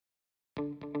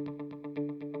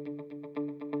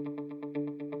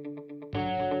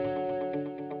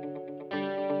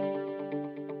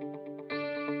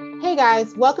Hey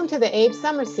guys, welcome to the Abe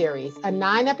Summer Series, a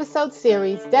 9-episode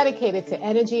series dedicated to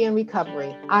energy and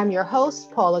recovery. I'm your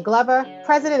host, Paula Glover,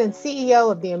 President and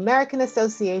CEO of the American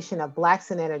Association of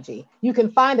Blacks in Energy. You can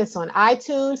find us on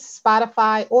iTunes,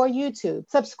 Spotify, or YouTube.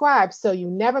 Subscribe so you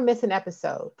never miss an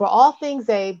episode. For all things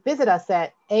Abe, visit us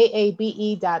at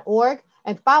aabe.org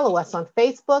and follow us on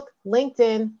Facebook,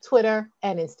 LinkedIn, Twitter,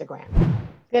 and Instagram.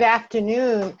 Good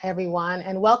afternoon, everyone,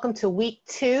 and welcome to week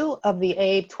 2 of the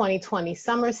Abe 2020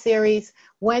 Summer Series,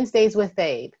 Wednesdays with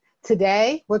Abe.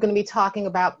 Today, we're going to be talking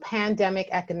about pandemic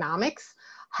economics,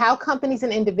 how companies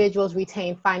and individuals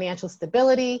retain financial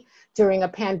stability during a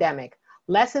pandemic,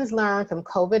 lessons learned from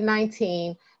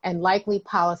COVID-19, and likely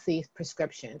policy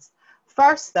prescriptions.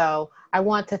 First, though, I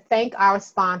want to thank our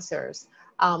sponsors.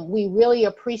 We really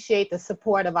appreciate the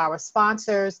support of our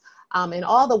sponsors in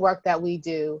all the work that we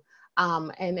do.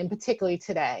 And in particularly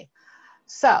today.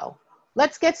 So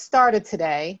let's get started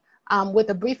today with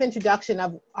a brief introduction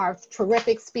of our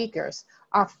terrific speakers.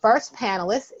 Our first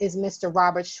panelist is Mr.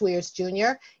 Robert Schwiers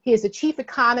Jr. He is the Chief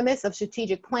Economist of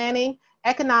Strategic Planning,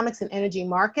 Economics and Energy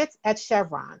Markets at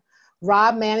Chevron.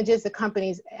 Rob manages the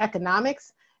company's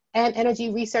economics and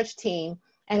energy research team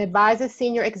and advises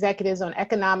senior executives on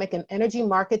economic and energy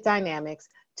market dynamics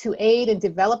to aid in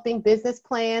developing business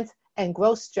plans and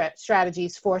growth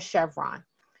strategies for Chevron.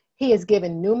 He has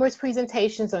given numerous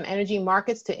presentations on energy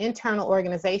markets to internal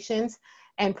organizations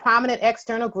and prominent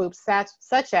external groups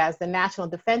such as the National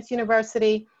Defense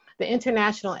University, the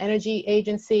International Energy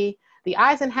Agency, the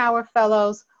Eisenhower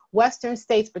Fellows, Western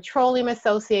States Petroleum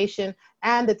Association,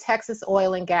 and the Texas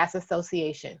Oil and Gas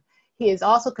Association. He has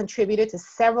also contributed to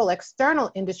several external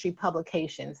industry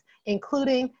publications,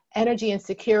 including Energy and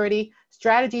Security,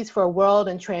 Strategies for a World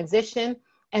in Transition,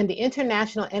 and the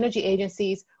International Energy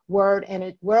Agency's World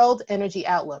Energy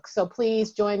Outlook. So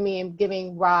please join me in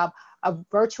giving Rob a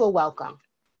virtual welcome.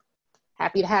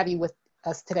 Happy to have you with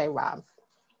us today, Rob.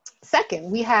 Second,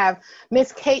 we have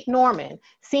Ms. Kate Norman,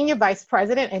 Senior Vice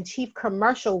President and Chief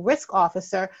Commercial Risk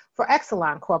Officer for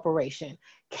Exelon Corporation.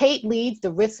 Kate leads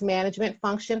the risk management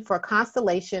function for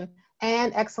Constellation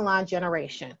and Exelon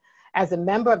Generation. As a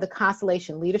member of the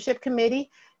Constellation Leadership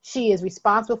Committee, she is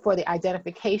responsible for the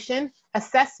identification,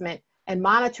 assessment, and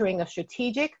monitoring of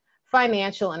strategic,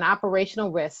 financial, and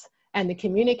operational risks, and the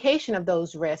communication of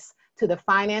those risks to the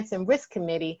Finance and Risk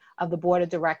Committee of the Board of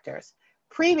Directors.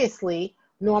 Previously,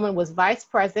 Norman was Vice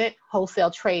President, Wholesale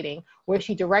Trading, where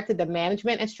she directed the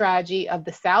management and strategy of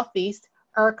the Southeast,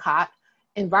 ERCOT,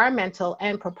 environmental,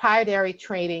 and proprietary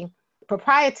trading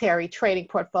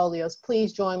portfolios.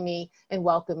 Please join me in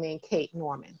welcoming Kate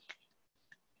Norman.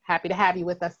 Happy to have you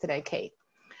with us today, Kate.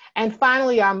 And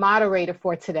finally, our moderator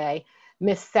for today,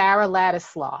 Ms. Sarah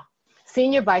Ladislaw,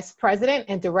 Senior Vice President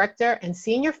and Director and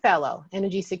Senior Fellow,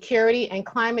 Energy Security and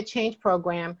Climate Change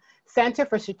Program, Center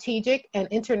for Strategic and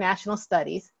International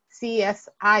Studies,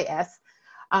 CSIS.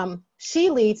 She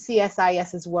leads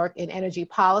CSIS's work in energy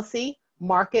policy,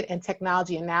 market and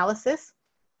technology analysis.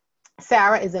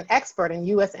 Sarah is an expert in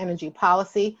U.S. energy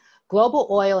policy, global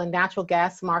oil and natural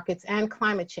gas markets, and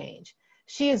climate change.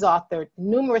 She has authored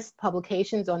numerous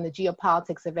publications on the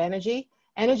geopolitics of energy,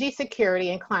 energy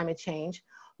security and climate change,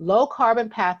 low carbon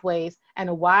pathways, and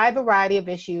a wide variety of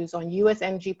issues on U.S.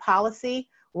 energy policy,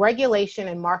 regulation,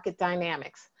 and market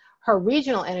dynamics. Her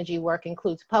regional energy work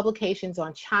includes publications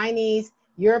on Chinese,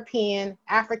 European,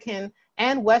 African,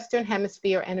 and Western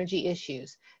Hemisphere energy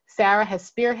issues. Sarah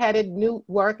has spearheaded new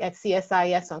work at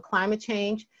CSIS on climate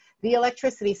change, the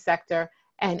electricity sector,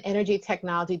 and energy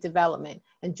technology development.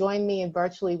 And join me in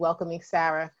virtually welcoming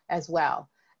Sarah as well.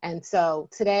 And so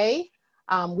today,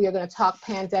 we are going to talk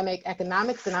pandemic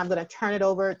economics, and I'm going to turn it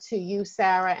over to you,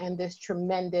 Sarah, and this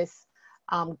tremendous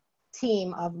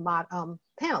team of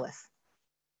panelists.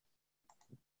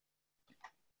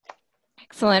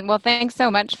 Excellent. Well, thanks so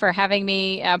much for having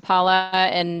me, Paula,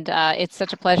 and it's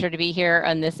such a pleasure to be here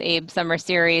on this Abe Summer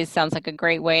Series. Sounds like a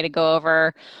great way to go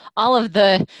over all of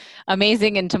the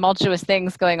amazing and tumultuous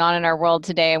things going on in our world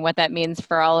today and what that means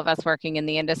for all of us working in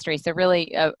the industry. So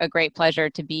really a great pleasure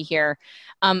to be here.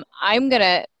 I'm going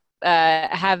to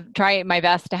try my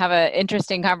best to have an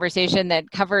interesting conversation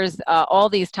that covers all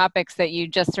these topics that you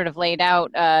just sort of laid out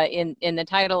in the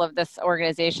title of this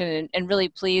organization, and really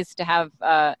pleased to have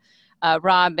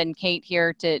Rob and Kate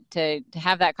here to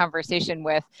have that conversation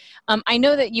with. I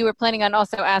know that you were planning on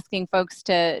also asking folks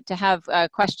to have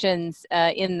questions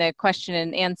in the question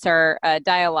and answer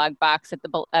dialogue box at the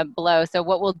below. So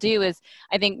what we'll do is,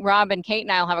 I think Rob and Kate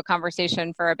and I will have a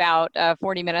conversation for about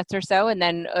 40 minutes or so, and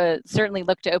then certainly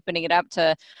look to opening it up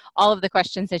to all of the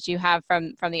questions that you have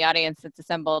from the audience that's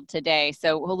assembled today.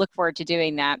 So we'll look forward to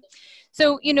doing that.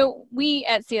 So, we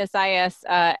at CSIS,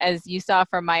 as you saw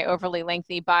from my overly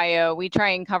lengthy bio, we try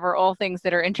and cover all things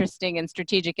that are interesting and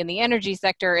strategic in the energy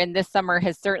sector. And this summer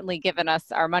has certainly given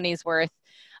us our money's worth.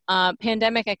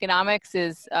 Pandemic economics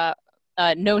is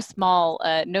no small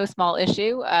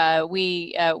issue.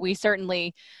 We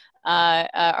certainly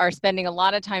are spending a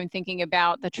lot of time thinking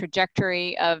about the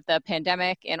trajectory of the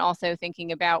pandemic and also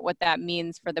thinking about what that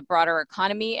means for the broader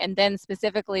economy, and then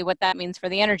specifically what that means for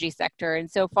the energy sector. And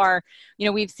so far,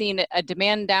 we've seen a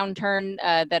demand downturn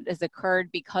that has occurred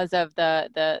because of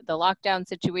the lockdown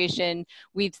situation.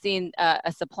 We've seen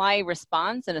a supply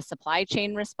response and a supply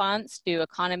chain response to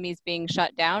economies being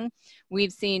shut down.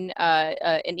 We've seen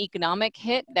an economic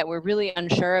hit that we're really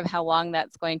unsure of how long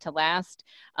that's going to last.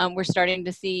 We're starting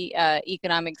to see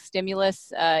economic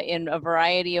stimulus in a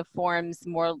variety of forms,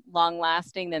 more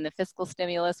long-lasting than the fiscal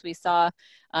stimulus we saw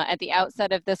at the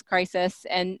outset of this crisis.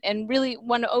 And really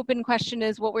one open question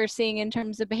is what we're seeing in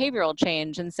terms of behavioral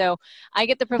change. And so I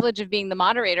get the privilege of being the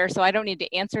moderator, so I don't need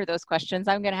to answer those questions.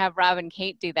 I'm going to have Rob and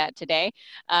Kate do that today,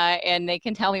 and they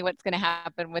can tell me what's going to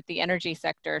happen with the energy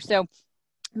sector. So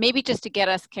maybe just to get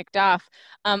us kicked off,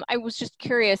 I was just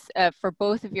curious for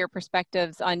both of your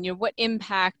perspectives on what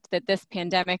impact that this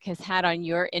pandemic has had on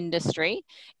your industry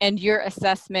and your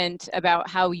assessment about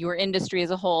how your industry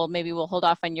as a whole, maybe we'll hold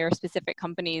off on your specific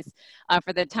companies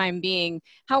for the time being,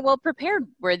 how well prepared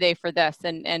were they for this,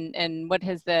 and what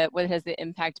has the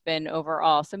impact been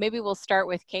overall? So maybe we'll start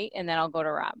with Kate and then I'll go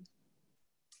to Rob.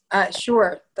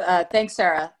 Sure. Thanks,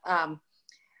 Sarah.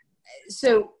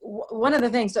 So one of the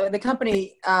things, so the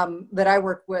company that I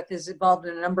work with is involved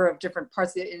in a number of different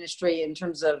parts of the industry in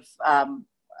terms of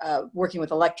working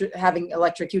with having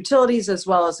electric utilities as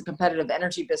well as a competitive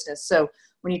energy business. So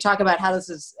when you talk about how this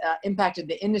has impacted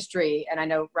the industry, and I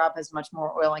know Rob has much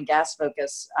more oil and gas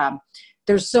focus,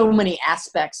 there's so many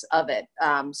aspects of it.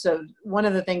 So one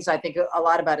of the things I think a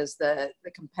lot about is the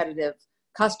competitive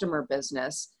customer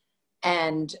business.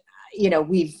 And,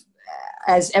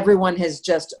 as everyone has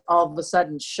just all of a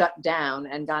sudden shut down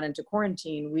and gone into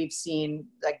quarantine, we've seen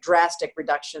like drastic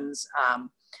reductions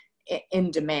in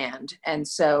demand. And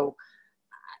so,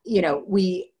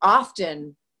 we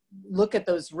often look at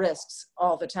those risks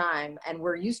all the time, and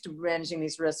we're used to managing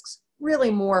these risks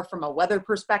really more from a weather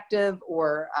perspective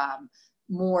or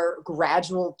more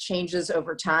gradual changes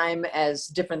over time as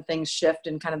different things shift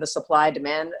in kind of the supply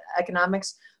demand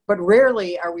economics. But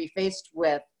rarely are we faced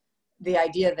with the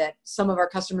idea that some of our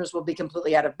customers will be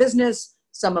completely out of business,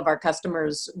 some of our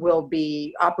customers will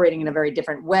be operating in a very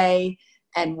different way,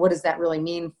 and what does that really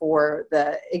mean for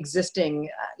the existing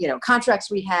contracts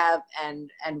we have,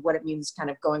 and what it means kind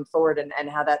of going forward, and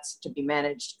how that's to be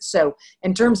managed. So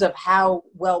in terms of how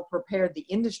well prepared the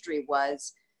industry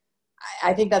was,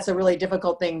 I think that's a really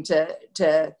difficult thing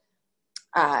to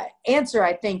answer.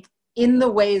 I think in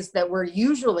the ways that we're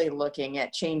usually looking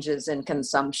at changes in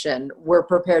consumption, we're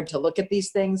prepared to look at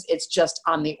these things. It's just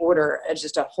on the order,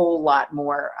 just a whole lot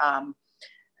more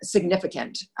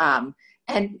significant.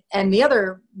 And the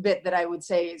other bit that I would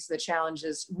say is the challenge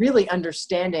is really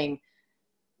understanding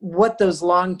what those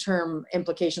long-term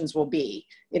implications will be.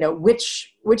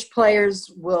 Which players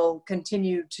will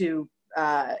continue to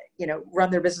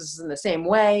run their businesses in the same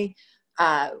way,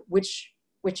 which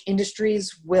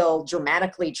industries will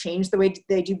dramatically change the way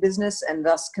they do business and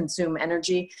thus consume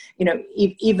energy.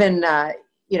 Even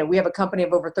we have a company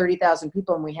of over 30,000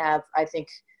 people, and we have, I think,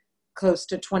 close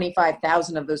to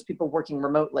 25,000 of those people working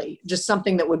remotely, just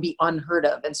something that would be unheard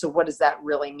of. And so what does that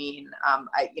really mean?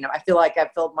 I feel like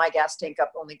I've filled my gas tank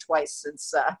up only twice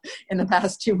since in the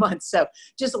past 2 months. So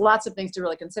just lots of things to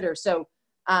really consider. So,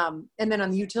 and then on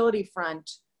the utility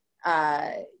front,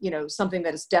 something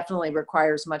that is definitely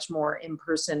requires much more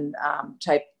in-person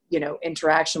type,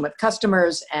 interaction with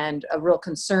customers, and a real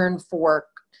concern for,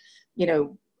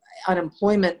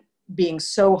 unemployment being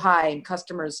so high and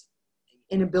customers'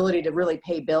 inability to really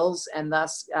pay bills, and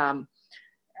thus,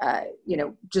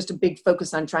 just a big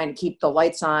focus on trying to keep the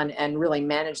lights on and really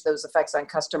manage those effects on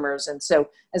customers. And so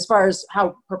as far as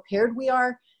how prepared we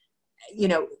are,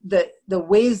 the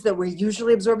ways that we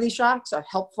usually absorb these shocks are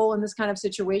helpful in this kind of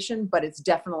situation, but it's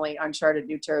definitely uncharted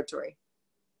new territory.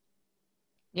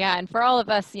 Yeah, and for all of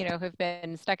us, who've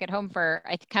been stuck at home for,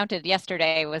 I counted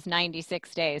yesterday was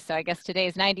 96 days. So I guess today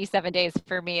is 97 days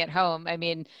for me at home. I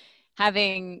mean,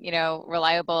 having,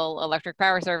 reliable electric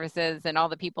power services and all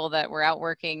the people that were out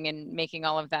working and making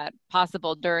all of that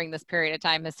possible during this period of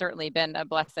time has certainly been a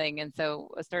blessing. And so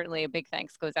certainly a big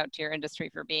thanks goes out to your industry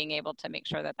for being able to make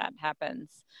sure that that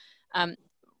happens.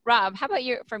 Rob, how about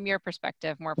from your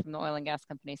perspective, more from the oil and gas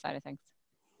company side of things?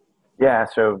 Yeah,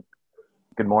 so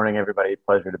good morning, everybody.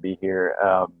 Pleasure to be here.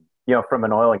 from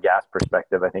an oil and gas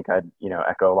perspective, I think I'd,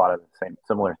 echo a lot of the same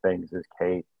similar things as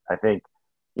Kate. I think,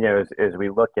 as we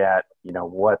look at,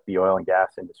 what the oil and gas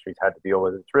industry's had to deal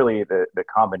with, it's really the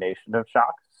combination of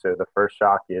shocks. So the first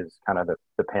shock is kind of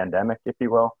the pandemic, if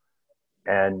you will.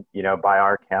 And, by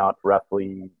our count,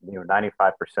 roughly,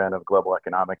 95% of global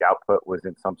economic output was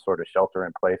in some sort of shelter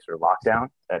in place or lockdown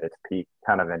at its peak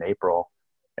kind of in April.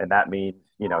 And that means,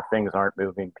 things aren't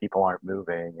moving, people aren't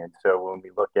moving. And so when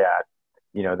we look at,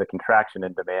 the contraction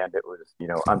in demand, it was,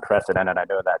 unprecedented. I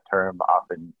know that term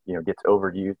often, gets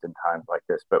overused in times like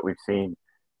this, but we've seen,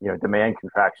 demand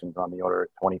contractions on the order of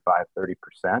 25, 30%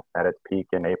 at its peak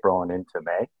in April and into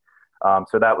May.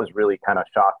 So that was really kind of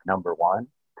shock number one.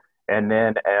 And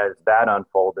then as that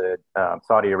unfolded,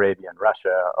 Saudi Arabia and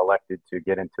Russia elected to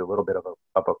get into a little bit of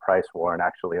a price war and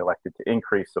actually elected to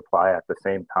increase supply at the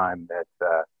same time that,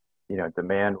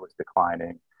 demand was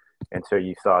declining. And so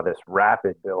you saw this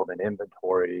rapid build in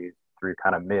inventories through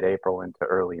kind of mid-April into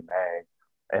early May.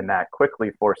 And that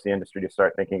quickly forced the industry to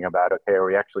start thinking about, okay, are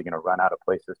we actually going to run out of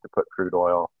places to put crude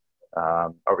oil?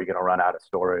 Are we going to run out of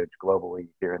storage globally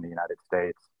here in the United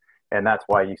States? And that's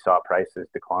why you saw prices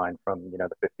decline from, the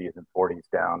 50s and 40s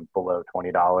down below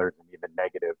 $20 and even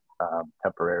negative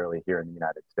temporarily here in the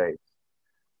United States.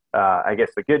 I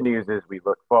guess the good news is we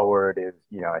look forward is,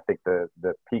 I think the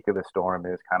peak of the storm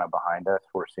is kind of behind us.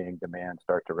 We're seeing demand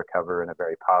start to recover in a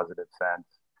very positive sense.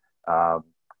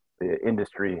 The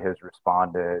industry has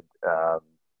responded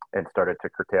and started to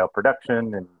curtail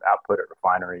production and output at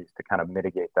refineries to kind of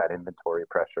mitigate that inventory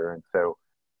pressure. And so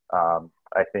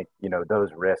I think,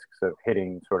 those risks of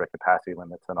hitting sort of capacity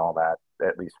limits and all that,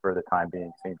 at least for the time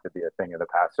being, seem to be a thing of the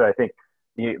past. So I think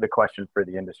the question for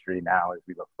the industry now as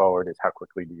we look forward is how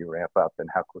quickly do you ramp up and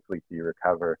how quickly do you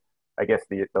recover? I guess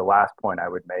the last point I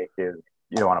would make is,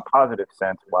 on a positive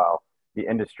sense, while the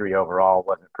industry overall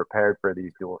wasn't prepared for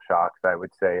these dual shocks, I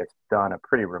would say it's done a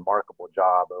pretty remarkable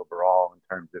job overall in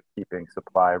terms of keeping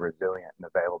supply resilient and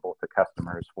available to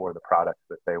customers for the products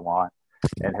that they want,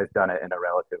 and has done it in a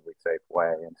relatively safe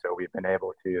way. And so we've been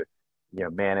able to,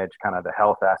 manage kind of the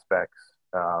health aspects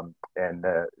and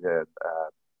the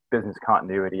business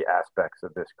continuity aspects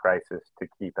of this crisis to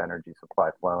keep energy supply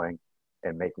flowing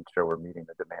and making sure we're meeting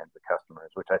the demands of customers,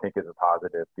 which I think is a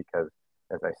positive because,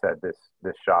 as I said,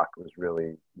 this shock was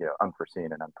really,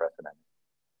 unforeseen and unprecedented.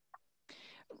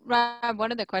 Rob,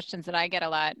 one of the questions that I get a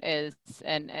lot is,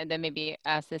 and then maybe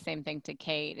ask the same thing to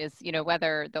Kate, is,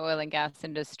 whether the oil and gas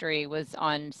industry was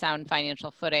on sound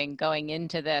financial footing going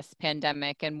into this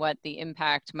pandemic and what the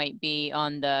impact might be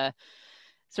on the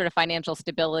sort of financial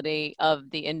stability of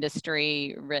the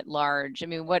industry writ large. I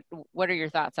mean, what are your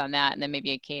thoughts on that? And then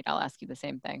maybe Kate, I'll ask you the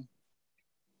same thing.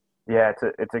 Yeah,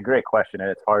 it's a great question, and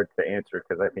it's hard to answer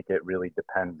because I think it really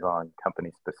depends on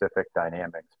company-specific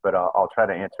dynamics, but I'll try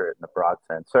to answer it in a broad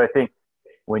sense. So I think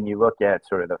when you look at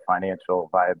sort of the financial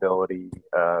viability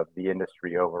of the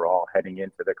industry overall heading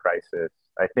into the crisis,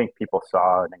 I think people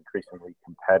saw an increasingly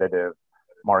competitive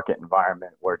market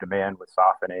environment where demand was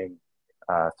softening,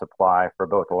 supply for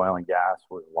both oil and gas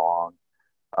was long.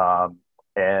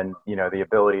 And, the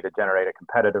ability to generate a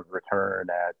competitive return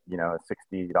at, a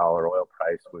 $60 oil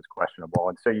price was questionable.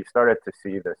 And so you started to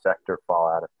see the sector fall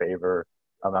out of favor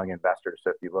among investors. So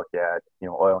if you look at,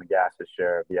 oil and gas's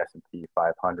share of the S&P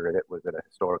 500, it was at a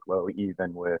historic low,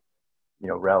 even with,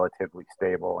 relatively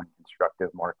stable and constructive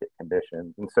market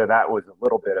conditions. And so that was a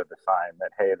little bit of a sign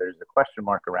that, hey, there's a question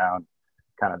mark around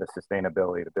kind of the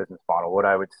sustainability of the business model. What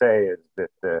I would say is that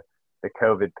the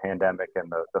COVID pandemic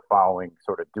and the following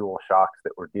sort of dual shocks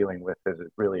that we're dealing with has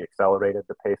really accelerated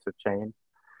the pace of change.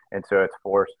 And so it's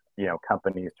forced,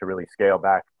 companies to really scale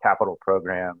back capital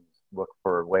programs, look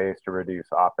for ways to reduce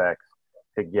OPEX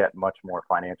to get much more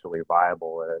financially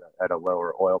viable at a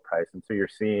lower oil price. And so you're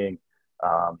seeing,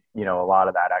 a lot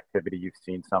of that activity. You've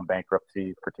seen some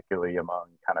bankruptcies, particularly among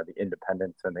kind of the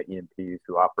independents and the E&Ps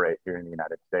who operate here in the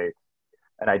United States.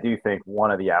 And I do think one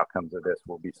of the outcomes of this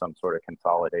will be some sort of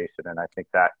consolidation. And I think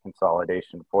that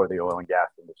consolidation for the oil and gas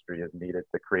industry is needed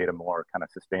to create a more kind of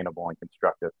sustainable and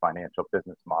constructive financial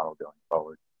business model going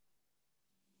forward.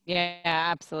 Yeah,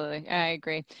 absolutely. I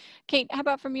agree. Kate, how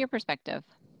about from your perspective?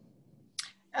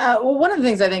 Well, one of the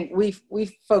things I think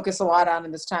we focus a lot on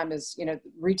in this time is,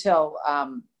 retail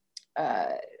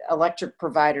electric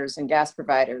providers and gas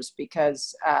providers,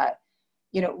 because,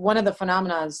 one of the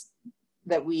phenomena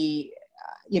that we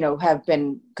have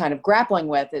been kind of grappling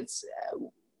with, it's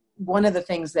one of the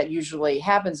things that usually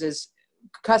happens is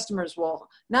customers will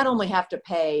not only have to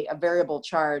pay a variable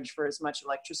charge for as much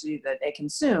electricity that they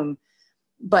consume,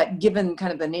 but given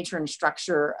kind of the nature and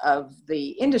structure of the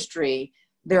industry,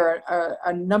 there are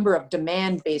a number of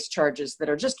demand-based charges that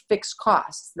are just fixed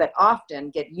costs that often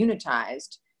get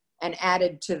unitized and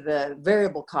added to the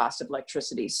variable cost of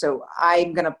electricity. So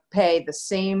I'm going to pay the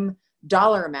same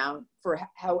dollar amount for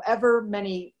however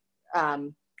many,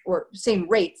 or same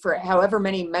rate for however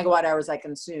many megawatt hours I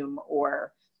consume,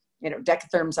 or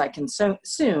decatherms I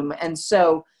consume. And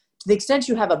so to the extent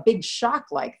you have a big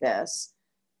shock like this,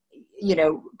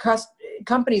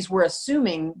 companies were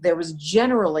assuming there was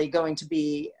generally going to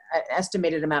be an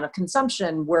estimated amount of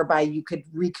consumption whereby you could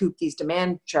recoup these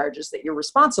demand charges that you're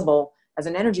responsible as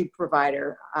an energy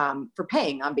provider for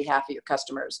paying on behalf of your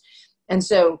customers. And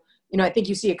so, I think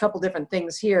you see a couple different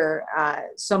things here.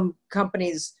 Some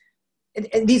companies,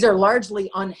 these are largely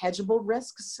unhedgeable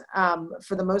risks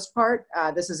for the most part.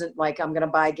 This isn't like I'm going to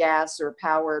buy gas or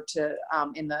power to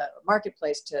in the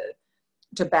marketplace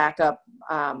to back up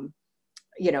my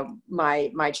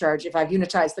charge. If I've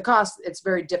unitized the cost, it's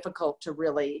very difficult to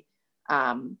really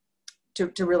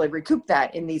to really recoup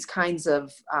that in these kinds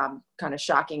of kind of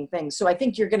shocking things. So I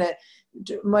think you're going to,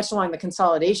 much along the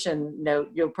consolidation note,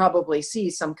 you'll probably see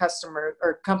some customer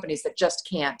or companies that just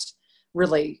can't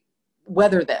really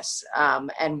weather this.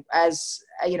 And as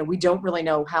we don't really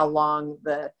know how long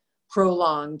the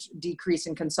prolonged decrease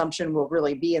in consumption will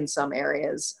really be in some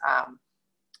areas.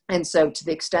 And so to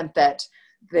the extent that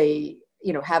they,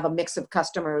 have a mix of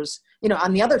customers,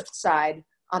 on the other side,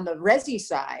 on the resi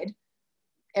side,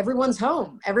 everyone's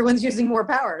home, everyone's using more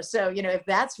power. So, if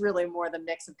that's really more the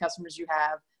mix of customers you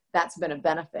have, that's been a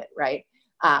benefit, right?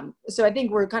 So I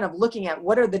think we're kind of looking at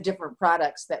what are the different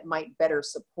products that might better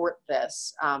support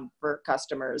this for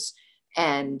customers,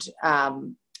 and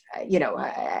how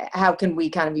can we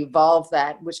kind of evolve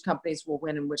that? Which companies will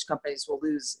win and which companies will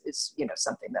lose is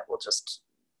something that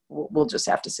we'll just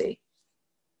have to see.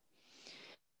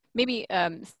 Maybe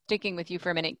sticking with you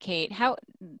for a minute, Kate,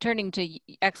 turning to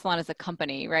Exelon as a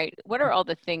company, right? What are all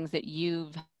the things that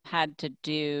you've had to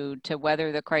do to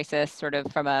weather the crisis, sort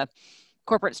of from a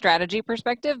corporate strategy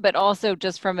perspective, but also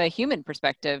just from a human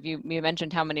perspective? You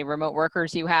mentioned how many remote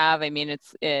workers you have. I mean,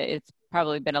 it's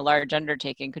probably been a large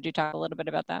undertaking. Could you talk a little bit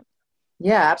about that?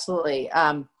 Yeah, absolutely.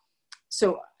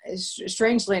 So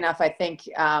strangely enough, I think,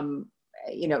 a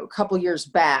couple years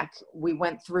back, we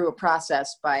went through a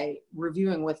process by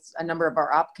reviewing with a number of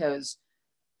our opcos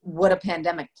what a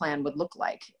pandemic plan would look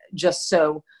like, just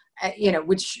so,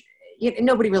 which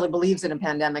nobody really believes in a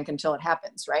pandemic until it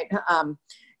happens, right?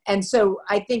 And so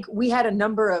I think we had a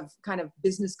number of kind of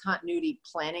business continuity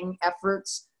planning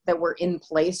efforts that were in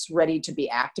place, ready to be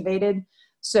activated.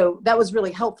 So that was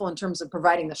really helpful in terms of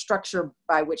providing the structure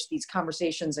by which these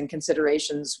conversations and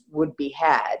considerations would be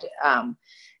had.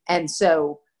 And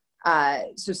so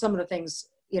some of the things,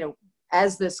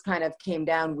 as this kind of came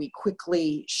down, we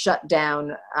quickly shut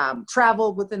down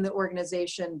travel within the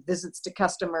organization, visits to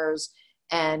customers,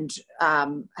 and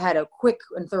had a quick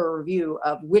and thorough review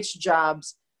of which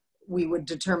jobs we would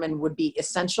determine would be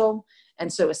essential.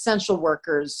 And so essential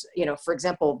workers, for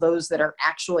example, those that are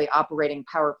actually operating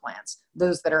power plants,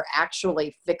 those that are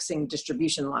actually fixing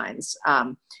distribution lines.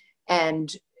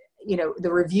 And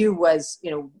the review was,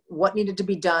 what needed to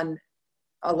be done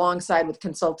alongside with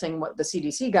consulting what the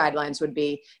CDC guidelines would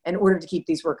be in order to keep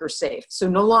these workers safe. So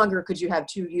no longer could you have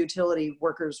two utility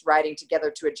workers riding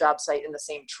together to a job site in the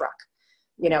same truck.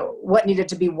 What needed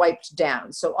to be wiped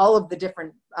down. So all of the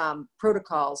different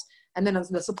protocols. And then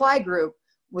the supply group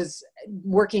was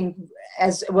working,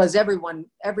 as was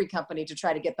every company, to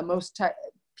try to get the most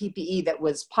PPE that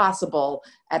was possible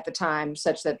at the time,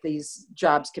 such that these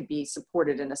jobs could be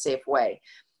supported in a safe way.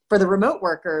 For the remote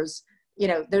workers,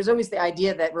 there's always the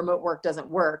idea that remote work doesn't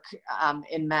work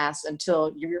in mass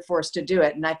until you're forced to do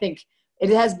it. And I think it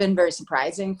has been very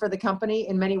surprising for the company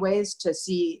in many ways to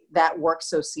see that work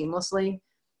so seamlessly.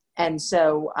 And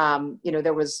so,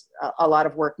 there was a lot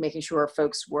of work making sure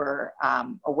folks were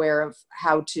aware of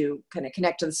how to kind of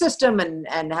connect to the system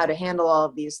and how to handle all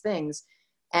of these things.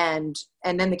 And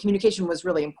then the communication was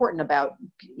really important about,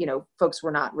 folks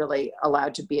were not really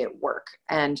allowed to be at work.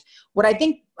 And what I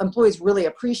think employees really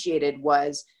appreciated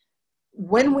was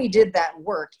when we did that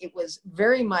work, it was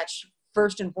very much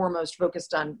first and foremost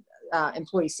focused on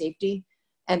employee safety.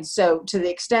 And so to the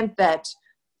extent that,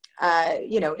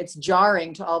 it's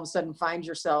jarring to all of a sudden find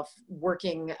yourself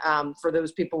working for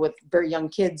those people with very young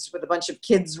kids, with a bunch of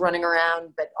kids running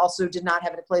around that also did not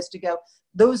have a place to go.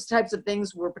 Those types of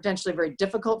things were potentially very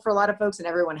difficult for a lot of folks, and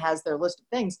everyone has their list of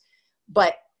things.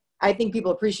 But I think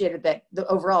people appreciated that the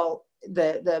overall,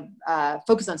 the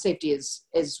focus on safety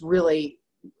is really,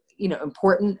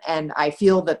 important. And I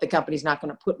feel that the company's not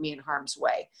going to put me in harm's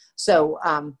way. So,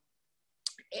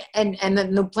 and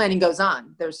then the planning goes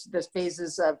on. There's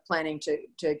phases of planning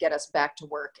to get us back to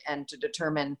work and to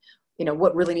determine,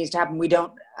 what really needs to happen. We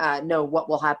don't know what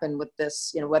will happen with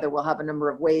this, whether we'll have a number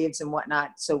of waves and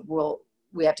whatnot. So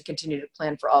we have to continue to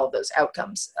plan for all of those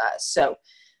outcomes.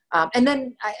 And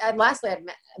then lastly, I'd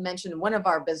mention one of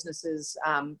our businesses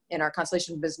in our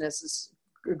Constellation business is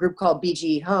a group called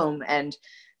BG Home. And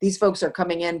these folks are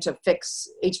coming in to fix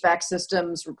HVAC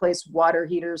systems, replace water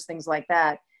heaters, things like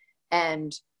that.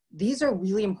 And these are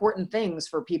really important things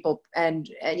for people. And,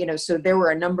 so there were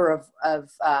a number of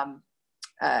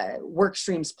work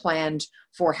streams planned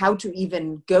for how to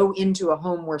even go into a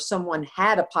home where someone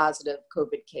had a positive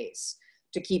COVID case,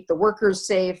 to keep the workers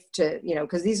safe,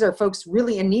 because these are folks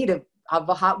really in need of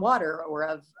a hot water or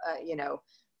of,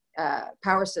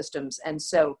 power systems. And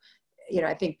so,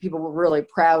 I think people were really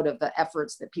proud of the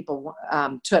efforts that people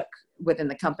took within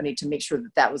the company to make sure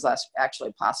that was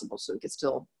actually possible, so we could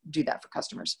still do that for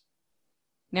customers.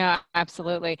 No,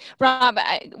 absolutely. Rob,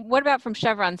 what about from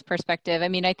Chevron's perspective? I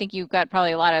mean, I think you've got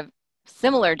probably a lot of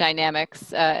similar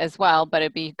dynamics as well, but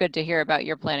it'd be good to hear about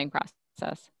your planning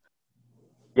process.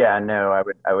 Yeah, no,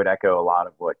 I would echo a lot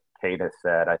of what Kate has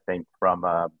said. I think from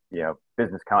a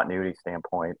business continuity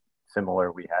standpoint,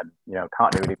 similar, we had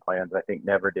continuity plans. I think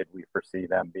never did we foresee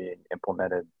them being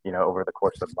implemented over the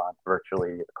course of months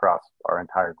virtually across our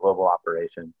entire global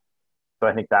operation. So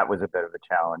I think that was a bit of a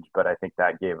challenge, but I think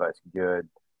that gave us good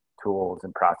tools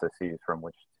and processes from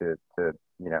which to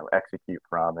execute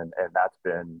from, and that's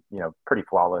been pretty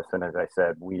flawless. And as I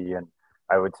said, we and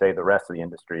I would say the rest of the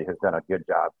industry has done a good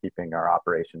job keeping our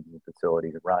operations and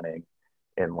facilities running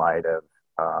in light of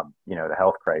the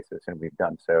health crisis, and we've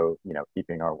done so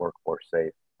keeping our workforce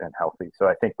safe and healthy. So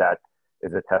I think that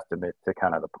is a testament to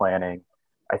kind of the planning.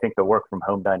 I think the work from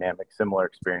home dynamic, similar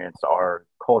experience. Our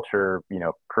culture,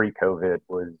 pre-COVID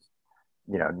was,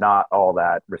 not all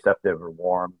that receptive or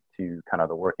warm to kind of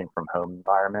the working from home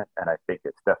environment. And I think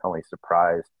it's definitely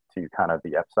surprised to kind of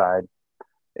the upside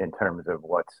in terms of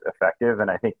what's effective.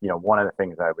 And I think, one of the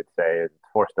things I would say is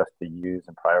it's forced us to use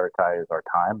and prioritize our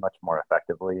time much more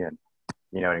effectively. And,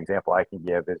 an example I can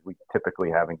give is we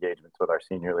typically have engagements with our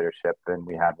senior leadership, and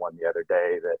we had one the other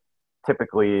day that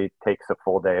typically takes a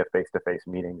full day of face-to-face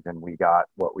meetings, and we got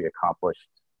what we accomplished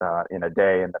in a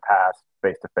day in the past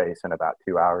face-to-face in about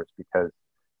 2 hours because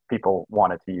people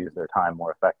wanted to use their time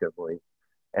more effectively.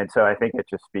 And so I think it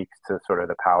just speaks to sort of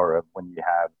the power of when you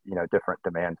have, different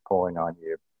demands pulling on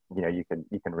you, you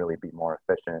can really be more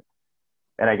efficient.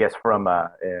 And I guess from a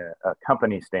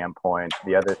company standpoint,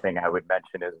 the other thing I would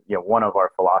mention is, one of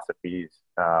our philosophies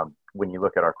when you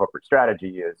look at our corporate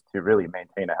strategy is to really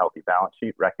maintain a healthy balance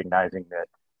sheet, recognizing that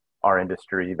our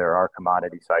industry, there are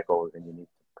commodity cycles and you need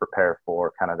to prepare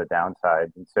for kind of the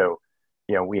downside. And so,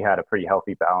 we had a pretty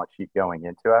healthy balance sheet going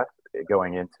into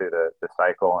the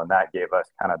cycle, and that gave us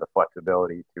kind of the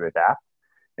flexibility to adapt.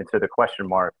 And so the question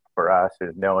mark for us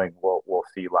is knowing we'll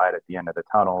see light at the end of the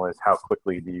tunnel is how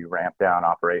quickly do you ramp down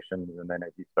operations? And then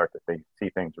as you start to see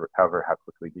things recover, how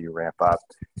quickly do you ramp up?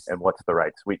 And what's the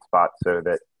right sweet spot so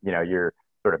that, you're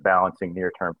sort of balancing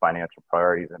near-term financial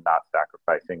priorities and not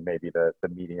sacrificing maybe the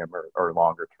medium or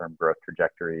longer-term growth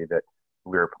trajectory that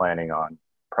we were planning on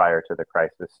prior to the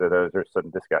crisis. So those are some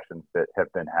discussions that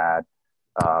have been had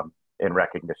in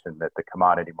recognition that the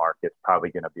commodity market's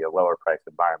probably going to be a lower price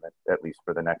environment, at least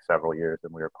for the next several years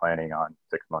than we were planning on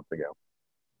 6 months ago.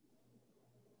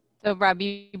 So Rob,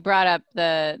 you brought up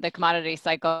the commodity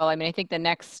cycle. I mean, I think the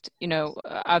next,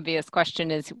 obvious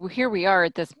question is, here we are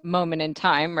at this moment in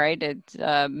time, right? It's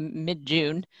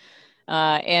mid-June.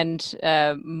 And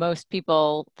most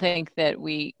people think that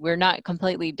we're not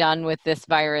completely done with this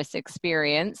virus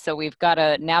experience. So we've got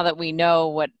to, now that we know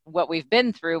what we've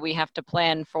been through, we have to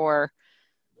plan for,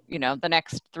 the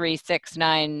next 3, 6,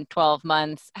 9, 12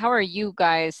 months. How are you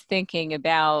guys thinking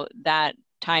about that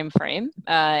time frame,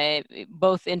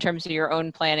 both in terms of your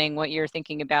own planning, what you're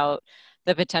thinking about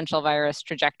the potential virus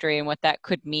trajectory and what that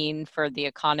could mean for the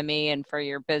economy and for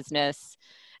your business?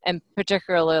 And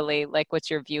particularly, what's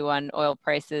your view on oil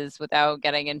prices without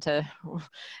getting into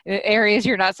areas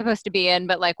you're not supposed to be in?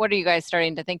 But what are you guys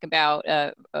starting to think about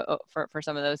for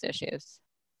some of those issues?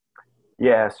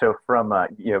 Yeah, so from,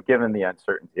 given the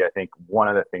uncertainty, I think one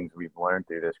of the things we've learned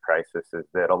through this crisis is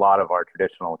that a lot of our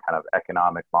traditional kind of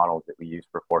economic models that we use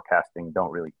for forecasting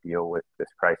don't really deal with this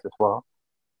crisis well.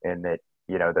 And that,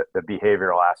 the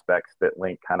behavioral aspects that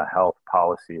link kind of health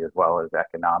policy as well as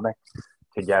economic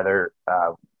together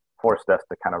forced us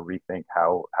to kind of rethink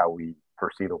how we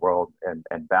foresee the world and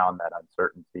bound that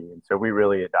uncertainty. And so we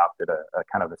really adopted a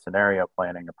kind of a scenario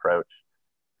planning approach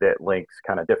that links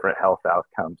kind of different health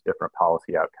outcomes, different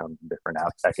policy outcomes, and different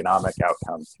economic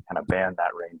outcomes to kind of ban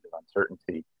that range of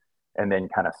uncertainty, and then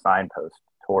kind of signpost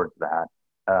towards that.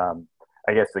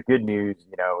 I guess the good news,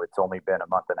 it's only been a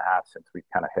month and a half since we've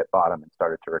kind of hit bottom and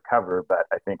started to recover. But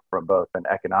I think from both an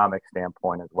economic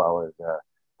standpoint as well as a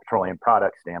petroleum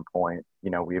product standpoint,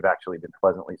 we've actually been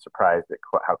pleasantly surprised at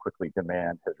how quickly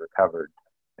demand has recovered.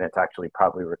 And it's actually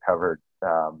probably recovered,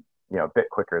 a bit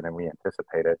quicker than we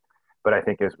anticipated. But I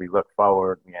think as we look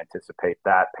forward, we anticipate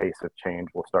that pace of change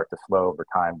will start to slow over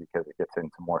time because it gets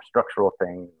into more structural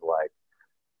things like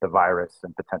the virus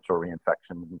and potential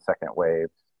reinfections and second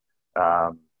waves.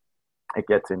 It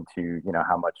gets into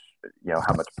how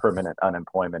much permanent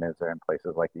unemployment is there in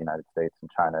places like the United States and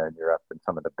China and Europe and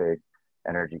some of the big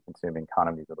energy consuming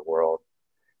economies of the world.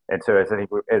 And so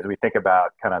as we think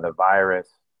about kind of the virus,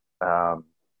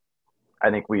 I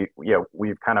think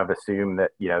we've kind of assumed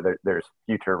that there's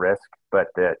future risk, but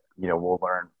that we'll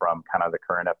learn from kind of the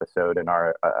current episode and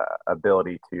our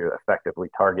ability to effectively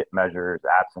target measures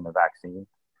absent a vaccine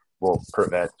will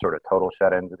prevent sort of total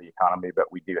shut-ins of the economy.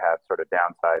 But we do have sort of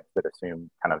downsides that assume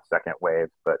kind of second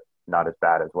waves, but not as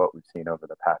bad as what we've seen over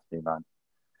the past few months.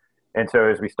 And so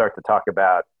as we start to talk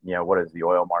about, what does the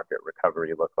oil market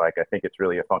recovery look like? I think it's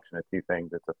really a function of two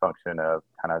things. It's a function of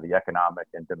kind of the economic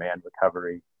and demand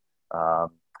recovery.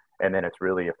 And then it's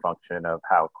really a function of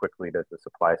how quickly does the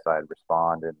supply side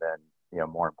respond. And then,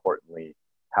 more importantly,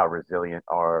 how resilient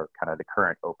are kind of the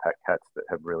current OPEC cuts that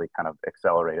have really kind of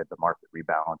accelerated the market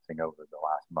rebalancing over the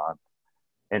last month.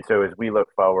 And so as we look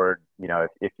forward,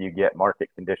 if you get market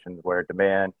conditions where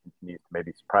demand continues to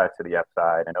maybe surprise to the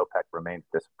upside and OPEC remains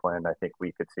disciplined, I think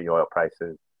we could see oil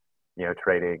prices,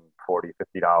 trading $40,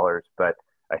 $50. But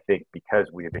I think because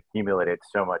we've accumulated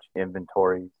so much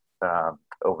inventory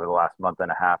over the last month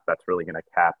and a half, that's really going to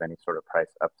cap any sort of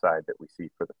price upside that we see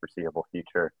for the foreseeable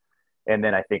future. And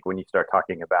then I think when you start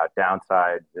talking about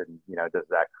downsides and, does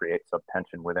that create some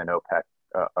tension within OPEC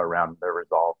around their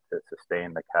resolve to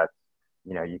sustain the cuts,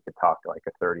 you could talk like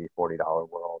a $30, $40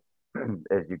 world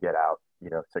as you get out,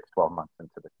 6-12 months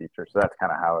into the future. So that's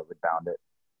kind of how I would bound it.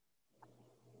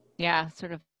 Yeah,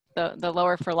 sort of the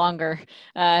lower for longer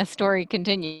story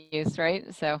continues,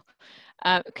 right? So,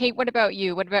 Kate, what about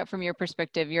you? What about from your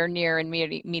perspective, your near and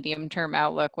medium term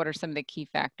outlook? What are some of the key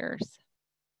factors?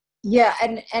 Yeah,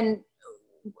 and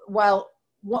while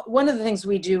one of the things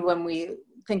we do when we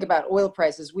think about oil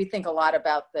prices, we think a lot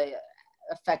about the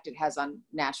effect it has on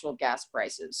natural gas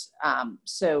prices.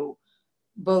 So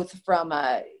both from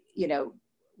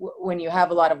when you have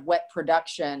a lot of wet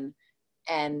production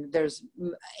and there's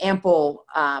ample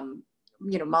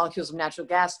molecules of natural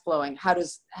gas flowing, how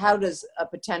does a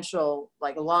potential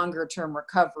like longer term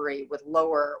recovery with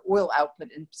lower oil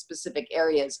output in specific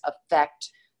areas affect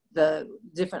the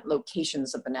different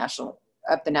locations of the natural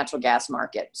gas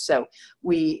market? So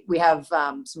we have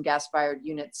some gas-fired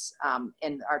units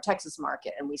in our Texas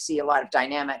market, and we see a lot of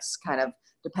dynamics kind of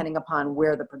depending upon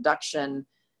where the production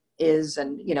is.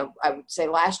 And I would say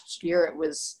last year it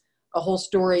was a whole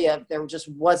story of there just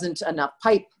wasn't enough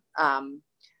pipe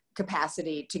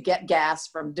capacity to get gas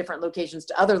from different locations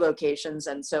to other locations.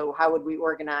 And so how would we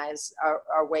organize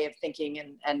our way of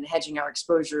thinking and hedging our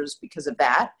exposures because of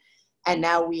that? And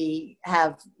now we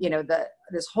have,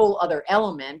 this whole other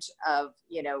element of,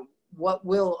 what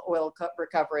will oil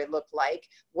recovery look like?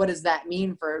 What does that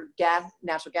mean for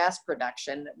natural gas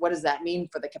production? What does that mean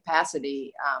for the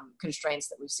capacity constraints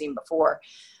that we've seen before?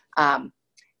 And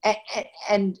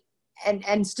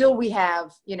still we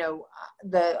have,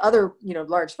 the other,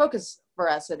 large focus for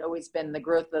us had always been the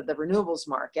growth of the renewables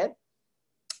market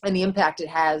and the impact it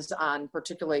has on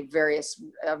particularly various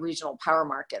regional power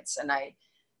markets. And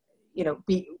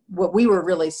what we were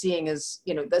really seeing is,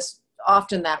 this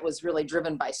often that was really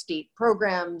driven by state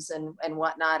programs and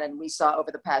whatnot. And we saw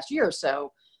over the past year or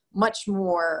so, much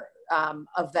more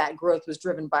of that growth was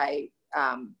driven by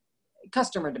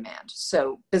customer demand.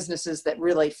 So businesses that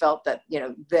really felt that,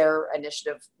 their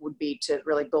initiative would be to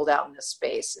really build out in this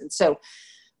space. And so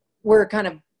we're kind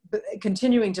of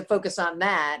continuing to focus on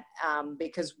that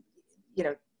because,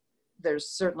 there's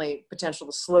certainly potential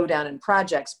to slow down in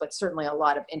projects, but certainly a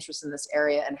lot of interest in this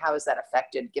area. And how is that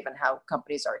affected given how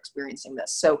companies are experiencing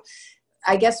this? So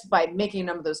I guess by making a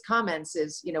number of those comments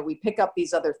is, we pick up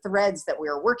these other threads that we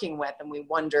are working with and we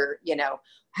wonder,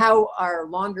 how are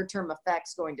longer term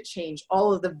effects going to change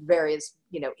all of the various,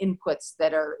 inputs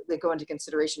that go into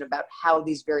consideration about how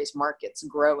these various markets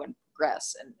grow and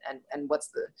progress and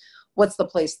what's the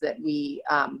place that we,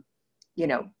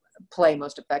 play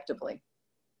most effectively.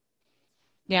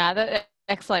 Yeah,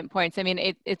 excellent points. I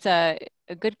mean, it's a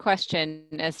good question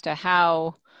as to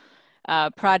how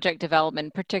project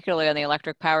development, particularly on the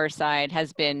electric power side,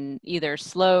 has been either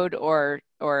slowed or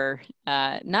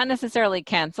not necessarily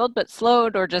canceled, but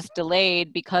slowed or just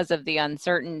delayed because of the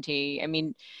uncertainty. I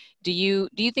mean, do you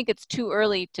think it's too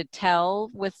early to tell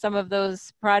with some of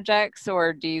those projects,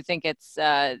 or do you think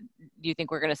we're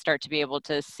going to start to be able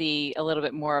to see a little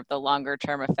bit more of the longer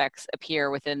term effects appear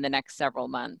within the next several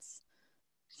months?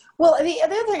 Well, the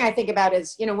other thing I think about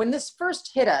is, when this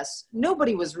first hit us,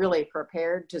 nobody was really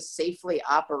prepared to safely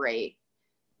operate.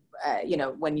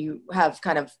 When you have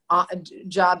kind of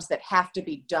jobs that have to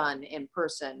be done in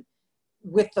person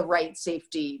with the right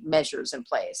safety measures in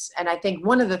place. And I think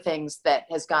one of the things that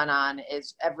has gone on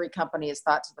is every company has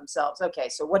thought to themselves, okay,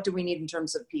 so what do we need in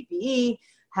terms of PPE?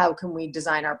 How can we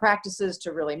design our practices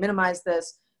to really minimize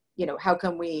this? How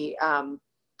can we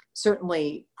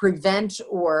certainly prevent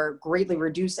or greatly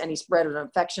reduce any spread of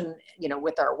infection,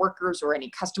 with our workers or any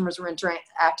customers we're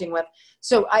interacting with.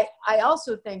 So I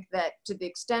also think that to the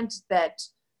extent that,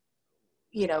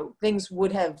 you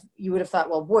would have thought,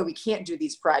 well, boy, we can't do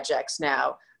these projects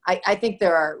now. I think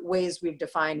there are ways we've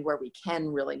defined where we can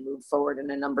really move forward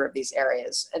in a number of these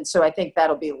areas. And so I think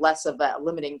that'll be less of a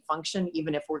limiting function,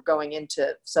 even if we're going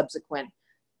into subsequent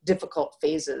difficult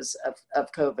phases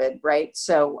of COVID, right?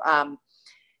 So,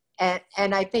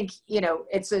 and I think,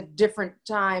 it's a different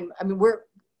time. I mean,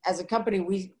 as a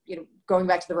company, going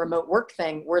back to the remote work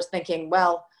thing, we're thinking,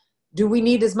 well, do we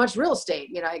need as much real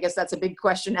estate? I guess that's a big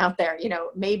question out there.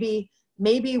 Maybe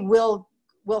we'll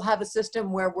have a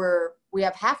system where we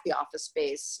have half the office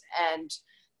space, and,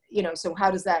 so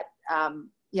how does that,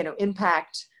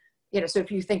 impact, so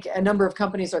if you think a number of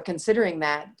companies are considering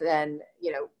that, then,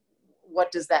 what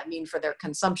does that mean for their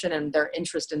consumption and their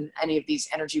interest in any of these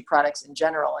energy products in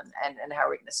general, and how are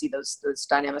we going to see those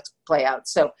dynamics play out?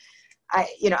 So I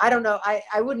don't know.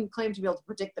 I wouldn't claim to be able to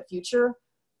predict the future,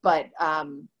 but,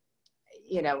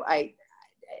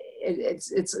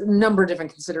 it's a number of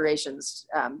different considerations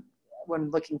when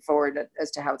looking forward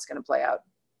as to how it's going to play out.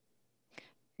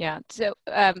 Yeah. So,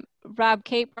 Rob,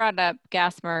 Kate brought up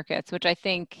gas markets, which I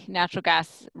think natural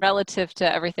gas, relative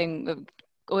to everything,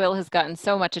 oil has gotten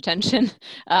so much attention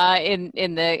in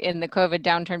the COVID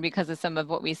downturn because of some of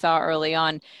what we saw early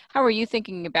on. How are you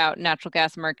thinking about natural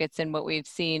gas markets and what we've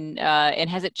seen? And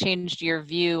has it changed your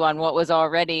view on what was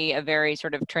already a very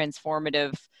sort of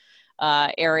transformative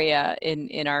area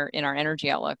in our energy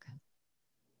outlook?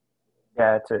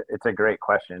 Yeah, it's a great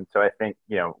question. So I think,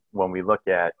 when we look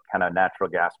at kind of natural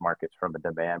gas markets from a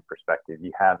demand perspective,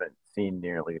 you haven't seen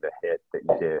nearly the hit that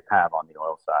you did have on the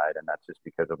oil side. And that's just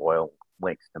because of oil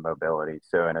links to mobility.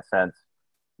 So in a sense,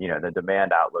 the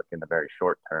demand outlook in the very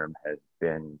short term has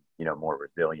been, more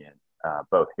resilient,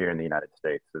 both here in the United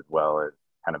States as well as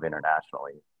kind of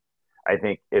internationally. I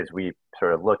think as we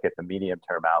sort of look at the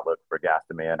medium-term outlook for gas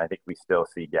demand, I think we still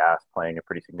see gas playing a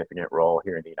pretty significant role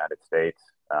here in the United States,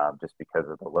 just because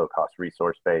of the low-cost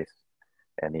resource base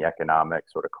and the economic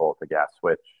sort of coal to gas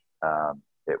switch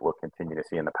that we'll continue to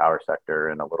see in the power sector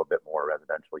and a little bit more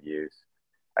residential use.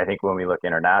 I think when we look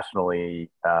internationally,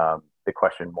 the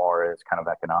question more is kind of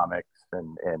economics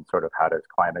and sort of how does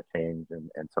climate change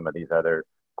and some of these other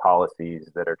policies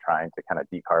that are trying to kind of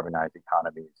decarbonize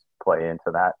economies play into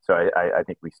that. So I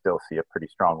think we still see a pretty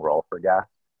strong role for gas.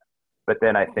 But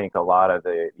then I think a lot of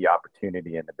the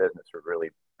opportunity in the business would really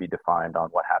be defined on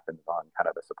what happens on kind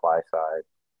of the supply side.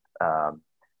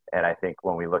 And I think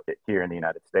when we look at here in the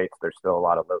United States, there's still a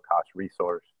lot of low-cost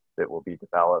resource that will be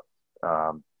developed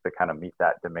to kind of meet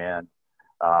that demand.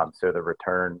 So the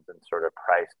returns and sort of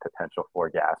price potential for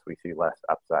gas, we see less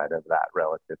upside of that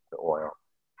relative to oil.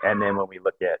 And then when we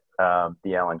look at the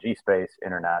LNG space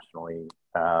internationally,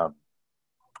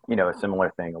 a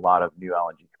similar thing. A lot of new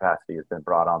LNG capacity has been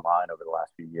brought online over the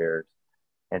last few years.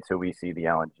 And so we see the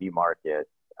LNG market,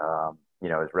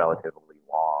 is relatively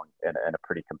long and a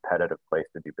pretty competitive place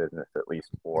to do business, at least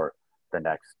for the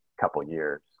next couple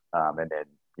years. And then,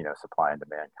 supply and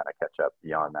demand kind of catch up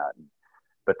beyond that.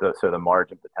 But the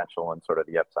margin potential and sort of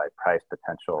the upside price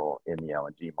potential in the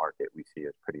LNG market we see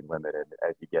is pretty limited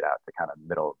as you get out to kind of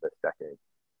middle of this decade.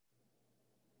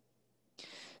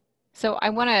 So I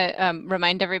want to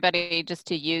remind everybody just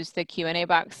to use the Q&A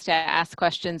box to ask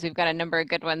questions. We've got a number of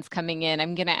good ones coming in.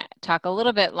 I'm going to talk a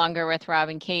little bit longer with Rob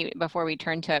and Kate before we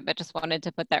turn to it, but just wanted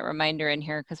to put that reminder in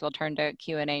here because we'll turn to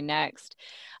Q&A next.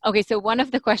 Okay, so one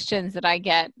of the questions that I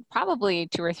get probably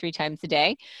 2 or 3 times a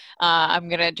day, I'm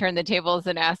going to turn the tables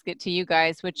and ask it to you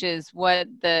guys, which is what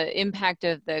the impact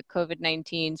of the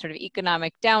COVID-19 sort of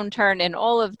economic downturn and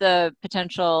all of the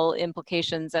potential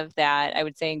implications of that, I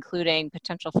would say, including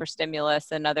potential for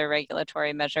stimulus and other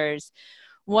regulatory measures.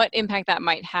 what impact that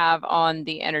might have on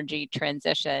the energy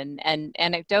transition. And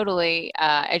anecdotally,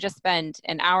 I just spent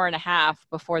an hour and a half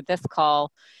before this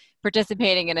call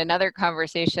participating in another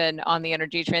conversation on the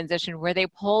energy transition where they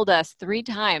polled us 3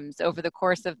 times over the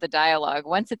course of the dialogue.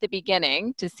 Once at the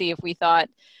beginning to see if we thought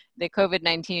the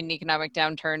COVID-19 economic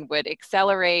downturn would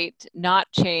accelerate,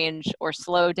 not change, or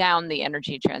slow down the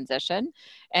energy transition.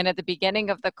 And at the beginning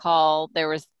of the call, there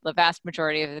was the vast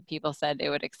majority of the people said it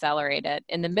would accelerate it.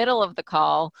 In the middle of the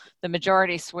call, the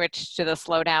majority switched to the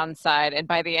slow down side. And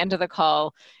by the end of the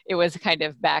call, it was kind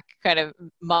of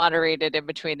moderated in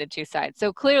between the two sides.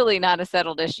 So clearly not a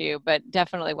settled issue, but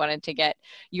definitely wanted to get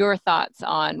your thoughts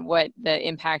on what the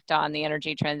impact on the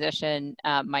energy transition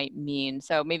might mean.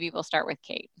 So maybe we'll start with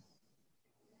Kate.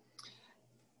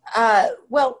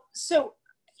 Well, so,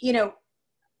 you know,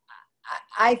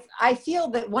 I feel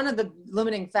that one of the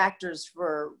limiting factors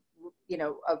for, you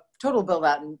know, a total build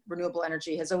out in renewable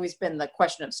energy has always been the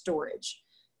question of storage.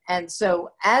 And so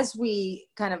as we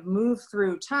kind of move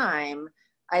through time,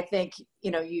 I think,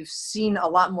 you know, you've seen a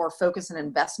lot more focus and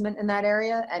investment in that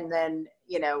area. And then,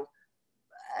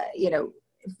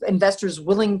 investors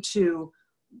willing to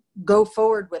go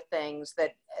forward with things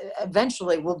that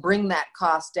eventually will bring that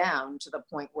cost down to the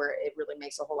point where it really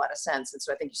makes a whole lot of sense. And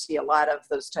so I think you see a lot of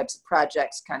those types of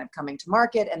projects kind of coming to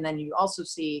market. And then you also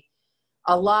see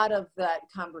a lot of that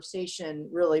conversation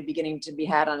really beginning to be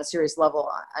had on a serious level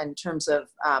in terms of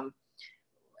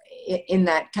in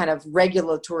that kind of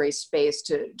regulatory space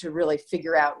to really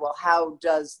figure out, well, how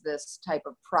does this type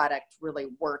of product really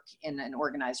work in an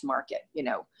organized market? You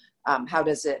know, how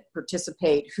does it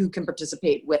participate? Who can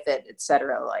participate with it, et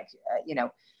cetera? Like,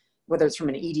 whether it's from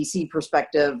an EDC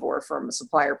perspective or from a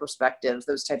supplier perspective,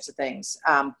 those types of things.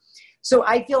 So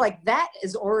I feel like that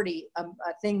is already a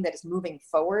thing that is moving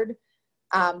forward.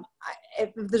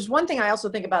 If there's one thing I also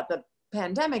think about the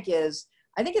pandemic is,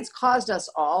 I think it's caused us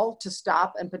all to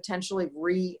stop and potentially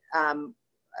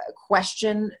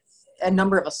question a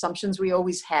number of assumptions we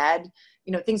always had,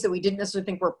 you know, things that we didn't necessarily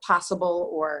think were possible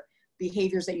or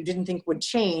behaviors that you didn't think would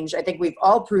change. I think we've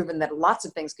all proven that lots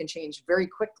of things can change very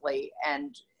quickly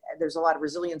and there's a lot of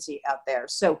resiliency out there.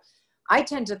 So I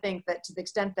tend to think that to the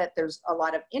extent that there's a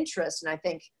lot of interest, and I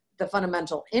think the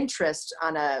fundamental interest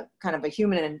on a kind of a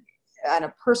human and on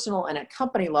a personal and a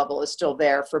company level is still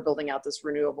there for building out this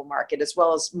renewable market, as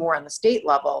well as more on the state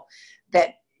level,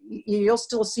 that you'll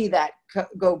still see that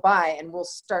go by, and we'll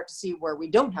start to see where we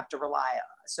don't have to rely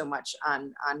so much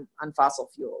on fossil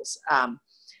fuels.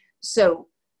 So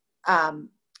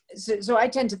I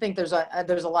tend to think there's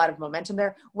a lot of momentum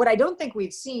there. What I don't think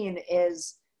we've seen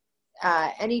is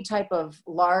any type of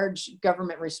large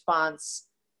government response,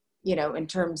 you know, in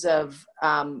terms of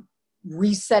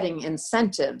resetting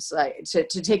incentives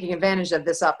to taking advantage of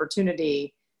this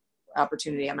opportunity. I'm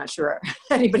not sure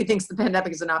anybody thinks the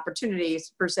pandemic is an opportunity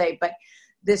per se, but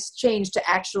this change to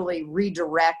actually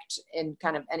redirect in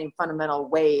kind of any fundamental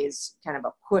ways, kind of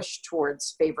a push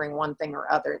towards favoring one thing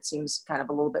or other. It seems kind of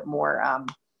a little bit more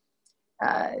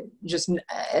just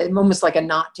almost like a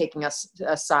not taking us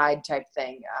aside type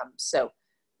thing. So,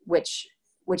 which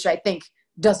I think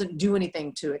doesn't do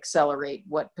anything to accelerate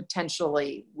what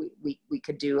potentially we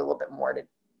could do a little bit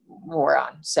more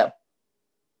on. So,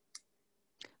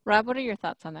 Rob, what are your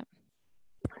thoughts on that?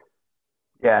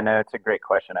 Yeah, no, it's a great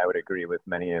question. I would agree with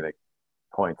many of the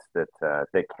points that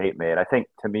Kate made. I think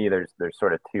to me, there's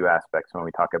sort of two aspects when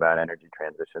we talk about energy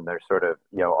transition. There's sort of,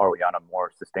 you know, are we on a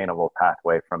more sustainable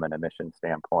pathway from an emission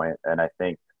standpoint? And I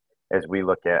think as we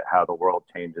look at how the world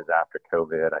changes after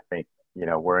COVID, I think, you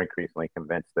know, we're increasingly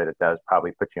convinced that it does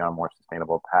probably put you on a more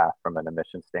sustainable path from an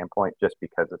emission standpoint, just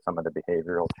because of some of the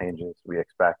behavioral changes we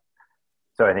expect.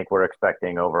 So I think we're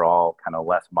expecting overall kind of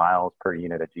less miles per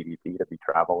unit of GDP to be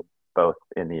traveled, both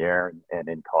in the air and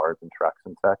in cars and trucks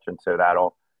and such. And so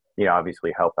that'll, you know,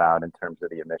 obviously help out in terms of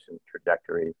the emissions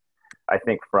trajectory. I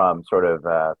think from sort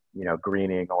of,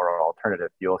 greening or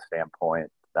alternative fuel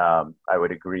standpoint, I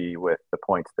would agree with the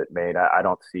points that made. I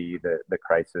don't see the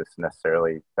crisis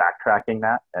necessarily backtracking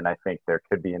that. And I think there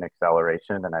could be an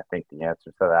acceleration. And I think the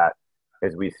answer to that,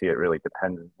 as we see it, really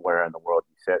depends where in the world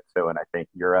you sit. So, and I think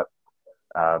Europe,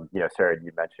 Sarah,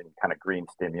 you mentioned kind of green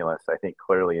stimulus. I think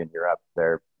clearly in Europe,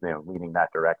 they're, leaning that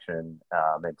direction.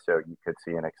 And so you could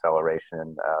see an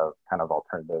acceleration of kind of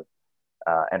alternative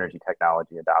energy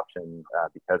technology adoption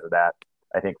because of that.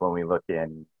 I think when we look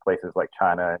in places like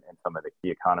China and some of the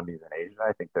key economies in Asia,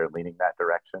 I think they're leaning that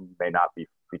direction. May not be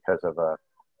because of a,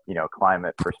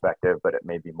 climate perspective, but it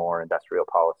may be more industrial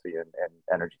policy and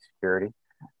energy security.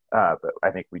 But I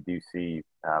think we do see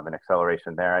an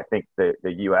acceleration there. I think the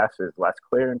U.S. is less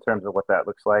clear in terms of what that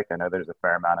looks like. I know there's a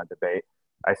fair amount of debate.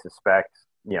 I suspect,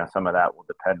 some of that will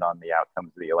depend on the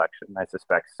outcomes of the election. I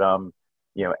suspect some,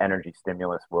 energy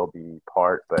stimulus will be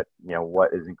part, but,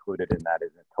 what is included in that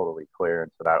isn't totally clear.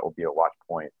 And so that will be a watch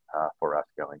point for us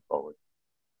going forward.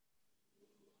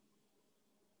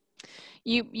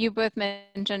 You both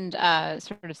mentioned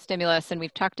sort of stimulus, and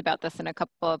we've talked about this in a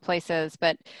couple of places.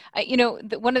 But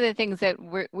one of the things that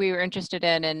we were interested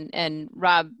in, and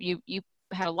Rob, you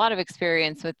had a lot of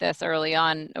experience with this early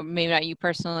on. Maybe not you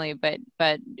personally, but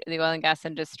the oil and gas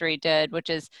industry did, which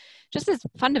is just this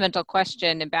fundamental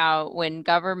question about when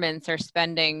governments are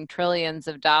spending trillions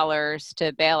of dollars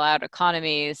to bail out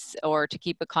economies or to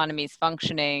keep economies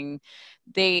functioning.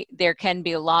 There can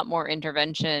be a lot more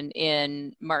intervention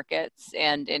in markets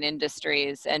and in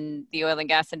industries, and the oil and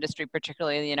gas industry,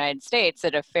 particularly in the United States,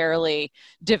 had a fairly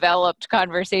developed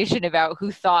conversation about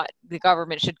who thought the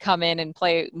government should come in and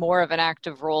play more of an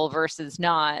active role versus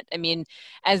not. I mean,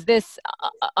 as this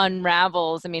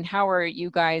unravels, I mean, how are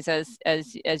you guys as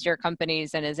your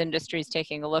companies and as industries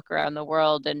taking a look around the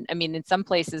world? And I mean, in some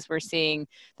places we're seeing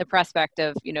the prospect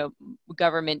of,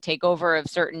 government takeover of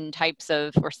certain types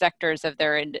of or sectors of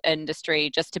their industry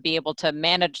just to be able to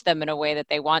manage them in a way that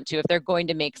they want to if they're going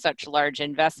to make such large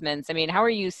investments. I mean, how are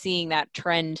you seeing that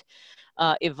trend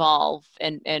evolve,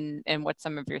 and what's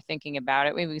some of your thinking about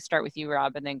it? Maybe we start with you,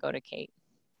 Rob, and then go to Kate.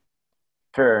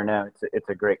 Sure. No, it's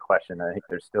a great question. I think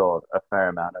there's still a fair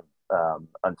amount of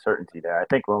uncertainty there. I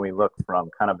think when we look from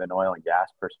kind of an oil and gas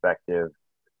perspective,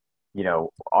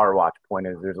 our watch point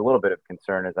is there's a little bit of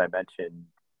concern, as I mentioned,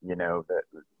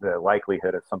 the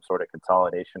likelihood of some sort of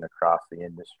consolidation across the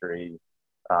industry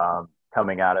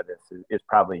coming out of this is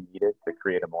probably needed to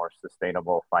create a more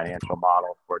sustainable financial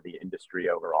model for the industry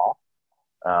overall.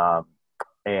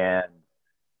 And,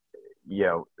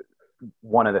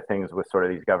 one of the things with sort of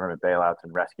these government bailouts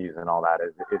and rescues and all that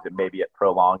is it maybe it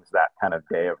prolongs that kind of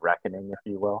day of reckoning, if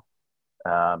you will.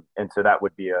 And so that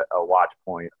would be a watch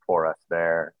point for us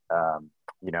there,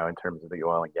 in terms of the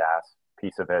oil and gas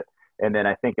piece of it. And then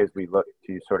I think as we look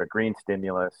to sort of green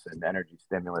stimulus and energy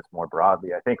stimulus more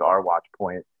broadly, I think our watch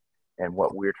point and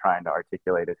what we're trying to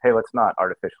articulate is, hey, let's not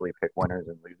artificially pick winners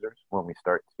and losers when we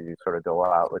start to sort of dole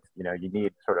out. You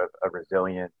need sort of a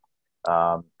resilient,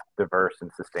 diverse and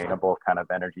sustainable kind of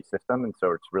energy system. And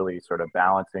so it's really sort of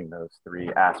balancing those three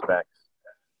aspects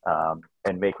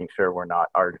and making sure we're not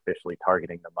artificially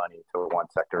targeting the money to one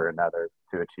sector or another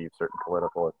to achieve certain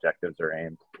political objectives or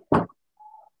aims.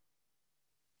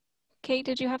 Kate,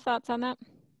 did you have thoughts on that?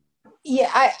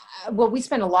 Yeah, well, we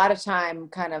spend a lot of time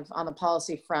kind of on the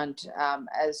policy front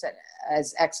as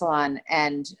Exelon,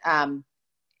 and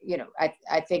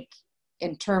I think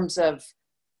in terms of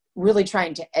really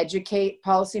trying to educate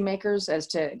policymakers as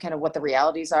to kind of what the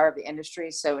realities are of the industry.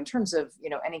 So in terms of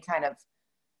any kind of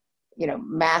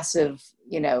massive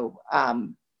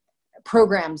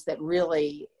programs that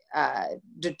really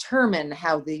determine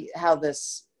how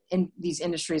these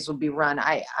industries will be run,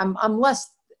 I'm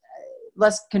less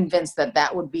convinced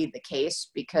that would be the case,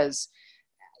 because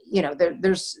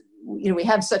there's we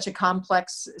have such a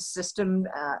complex system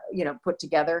put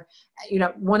together.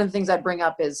 One of the things I'd bring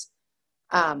up is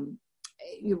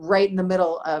right in the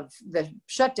middle of the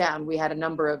shutdown, we had a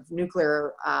number of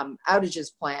nuclear outages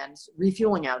planned,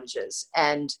 refueling outages,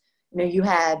 and you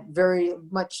had very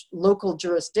much local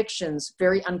jurisdictions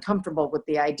very uncomfortable with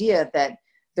the idea that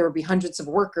there would be hundreds of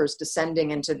workers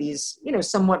descending into these,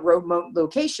 somewhat remote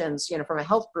locations, from a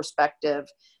health perspective,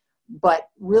 but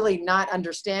really not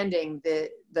understanding the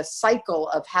cycle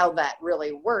of how that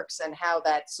really works and how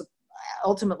that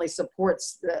ultimately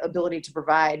supports the ability to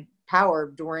provide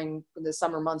power during the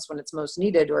summer months when it's most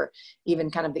needed, or even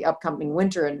kind of the upcoming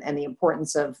winter, and the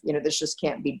importance of, this just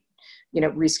can't be,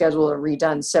 rescheduled or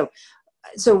redone. So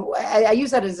I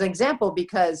use that as an example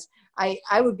because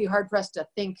I would be hard pressed to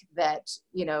think that,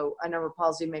 a number of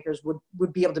policymakers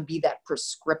would be able to be that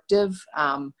prescriptive.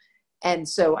 And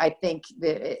so I think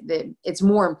that it's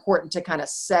more important to kind of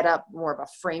set up more of a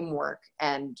framework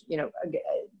and,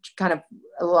 kind of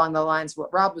along the lines of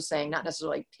what Rob was saying, not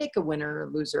necessarily pick a winner or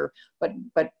loser,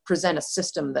 but present a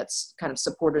system that's kind of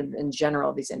supported in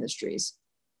general these industries.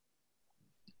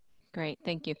 Great,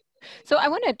 thank you. So I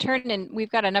want to turn, and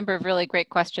we've got a number of really great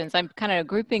questions. I'm kind of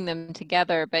grouping them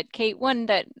together, but Kate, one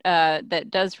that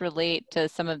does relate to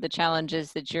some of the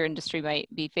challenges that your industry might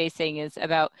be facing is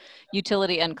about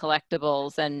utility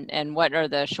uncollectibles and what are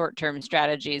the short-term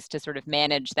strategies to sort of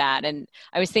manage that. And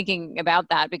I was thinking about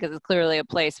that because it's clearly a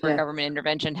place where government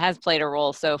intervention has played a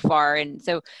role so far. And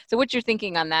so what's your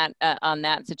thinking on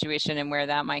that situation and where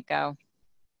that might go?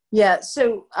 Yeah,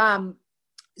 so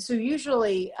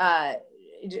usually,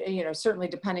 certainly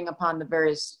depending upon the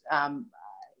various,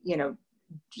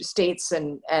 states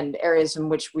and areas in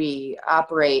which we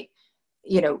operate,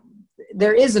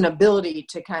 there is an ability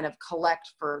to kind of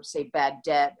collect for, say, bad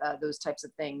debt, those types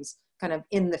of things, kind of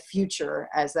in the future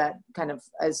as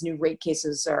new rate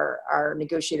cases are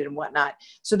negotiated and whatnot.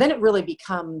 So then it really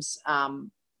becomes,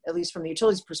 at least from the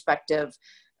utilities perspective,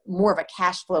 more of a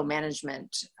cash flow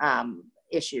management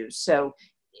issue. So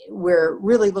we're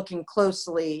really looking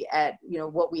closely at,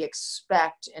 what we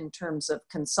expect in terms of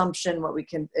consumption, what we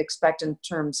can expect in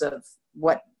terms of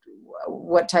what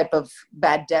type of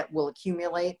bad debt will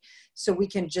accumulate, so we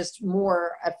can just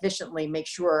more efficiently make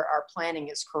sure our planning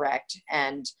is correct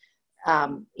and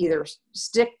either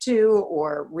stick to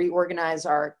or reorganize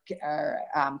our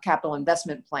capital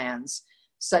investment plans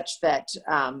such that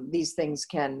these things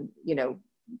can,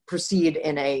 proceed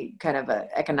in a kind of a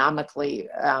economically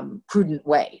prudent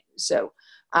way. So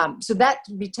that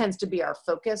tends to be our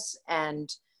focus, and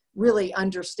really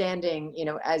understanding,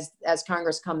 as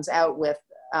Congress comes out with,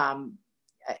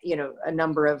 a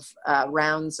number of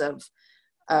rounds of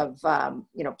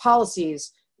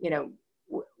policies,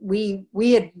 we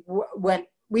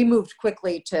moved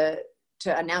quickly to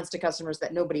announce to customers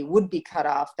that nobody would be cut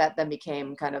off. That then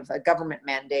became kind of a government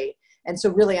mandate. And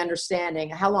so really understanding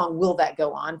how long will that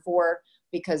go on for,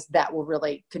 because that will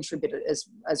really contribute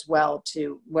as well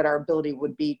to what our ability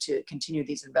would be to continue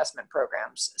these investment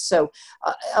programs. So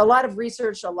a lot of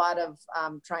research, a lot of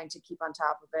trying to keep on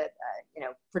top of it,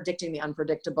 predicting the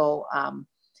unpredictable,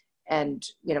 and,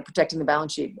 protecting the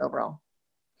balance sheet overall.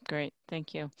 Great,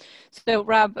 thank you. So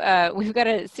Rob, we've got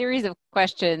a series of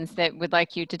questions that would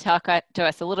like you to talk to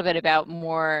us a little bit about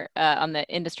more on the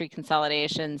industry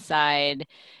consolidation side,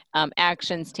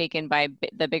 actions taken by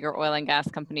the bigger oil and gas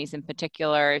companies in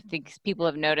particular. I think people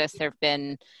have noticed there have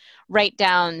been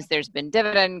write-downs, there's been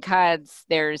dividend cuts,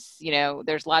 there's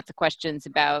lots of questions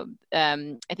about,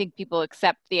 I think people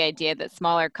accept the idea that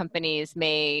smaller companies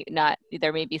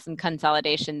there may be some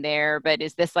consolidation there, but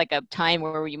is this like a time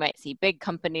where you might see big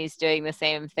companies doing the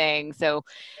same thing? So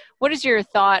what is your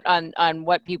thought on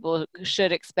what people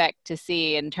should expect to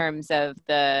see in terms of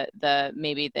the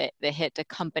hit to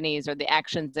companies, or the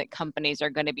actions that companies are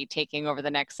going to be taking over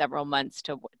the next several months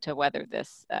to weather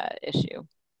this issue?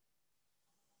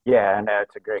 Yeah, and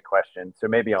it's a great question. So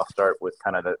maybe I'll start with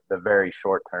kind of the very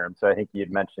short term. So I think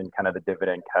you'd mentioned kind of the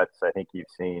dividend cuts. I think you've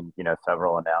seen,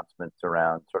 several announcements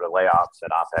around sort of layoffs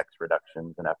and OPEX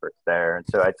reductions and efforts there. And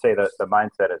so I'd say that the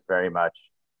mindset is very much,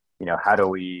 how do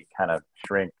we kind of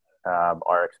shrink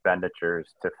our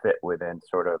expenditures to fit within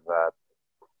sort of,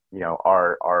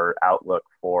 our outlook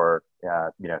for,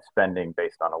 spending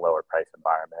based on a lower price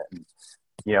environment. And,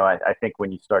 I think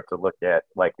when you start to look at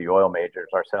like the oil majors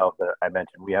ourselves, that I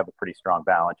mentioned, we have a pretty strong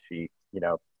balance sheet.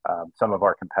 Some of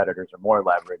our competitors are more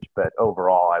leveraged, but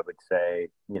overall, I would say,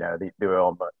 the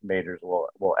oil majors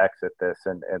will exit this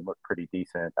and look pretty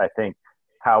decent. I think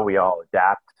how we all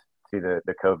adapt to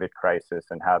the COVID crisis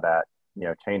and how that,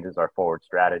 changes our forward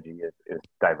strategy is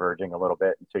diverging a little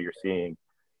bit. And so you're seeing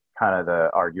kind of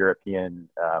our European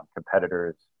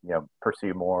competitors,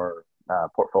 pursue more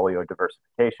portfolio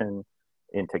diversification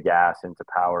into gas, into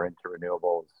power, into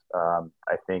renewables.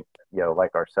 I think,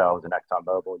 like ourselves and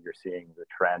ExxonMobil, you're seeing the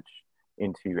trench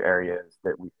into areas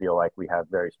that we feel like we have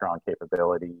very strong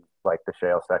capability, like the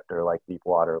shale sector, like deep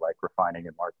water, like refining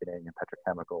and marketing and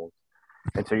petrochemicals.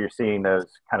 And so you're seeing those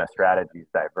kind of strategies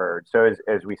diverge. So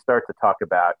as we start to talk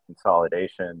about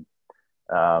consolidation,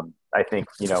 I think,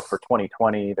 for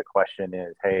 2020, the question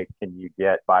is, hey, can you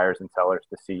get buyers and sellers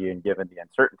to see you? And given the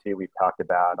uncertainty we've talked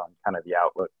about on kind of the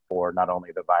outlook for not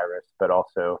only the virus, but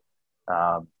also,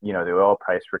 the oil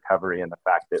price recovery and the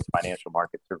fact that financial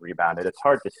markets have rebounded, it's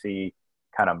hard to see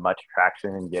kind of much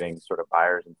traction in getting sort of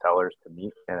buyers and sellers to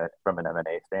meet from an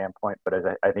M&A standpoint. But as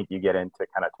I think you get into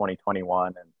kind of 2021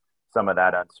 and some of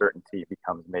that uncertainty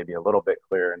becomes maybe a little bit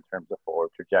clearer in terms of forward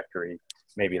trajectory,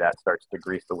 maybe that starts to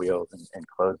grease the wheels and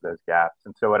close those gaps.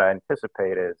 And so what I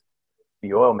anticipate is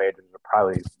the oil majors will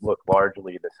probably look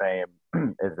largely the same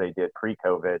as they did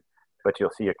pre-COVID, but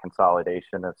you'll see a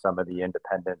consolidation of some of the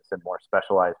independents and more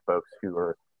specialized folks who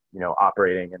are,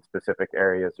 operating in specific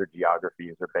areas or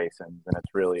geographies or basins. And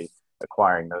it's really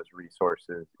acquiring those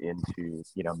resources into,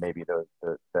 maybe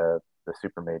the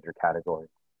super major category.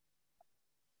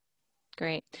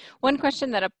 Great. One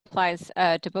question that applies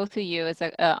to both of you is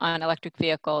on electric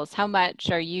vehicles. How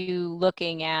much are you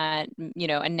looking at,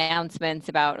 announcements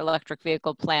about electric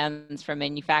vehicle plans from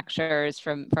manufacturers,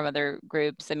 from other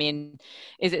groups? I mean,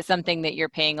 is it something that you're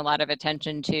paying a lot of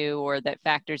attention to, or that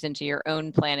factors into your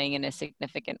own planning in a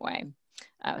significant way?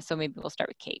 So maybe we'll start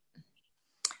with Kate.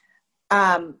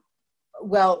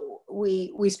 Well,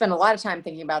 we spend a lot of time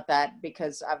thinking about that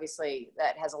because obviously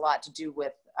that has a lot to do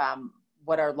with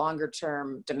what our longer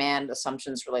term demand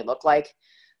assumptions really look like.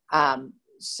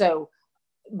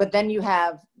 But then you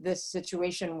have this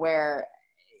situation where,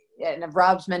 and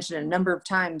Rob's mentioned a number of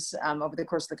times over the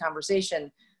course of the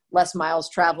conversation, less miles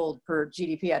traveled per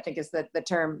GDP, I think is the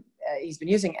term he's been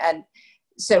using. And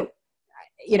so,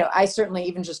 I certainly,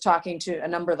 even just talking to a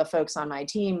number of the folks on my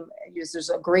team, there's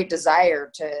a great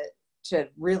desire to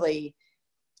really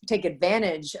take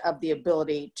advantage of the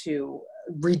ability to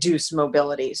reduce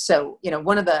mobility. So,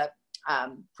 one of the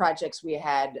projects we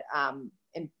had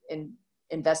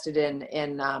invested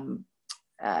in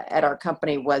at our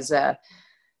company was an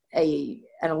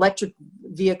electric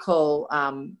vehicle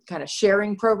kind of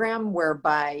sharing program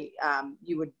whereby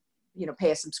you would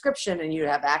pay a subscription and you'd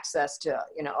have access to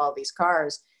all these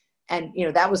cars. And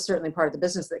that was certainly part of the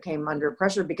business that came under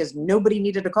pressure because nobody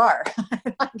needed a car.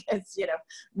 Because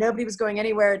nobody was going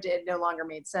anywhere. It no longer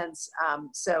made sense.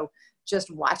 So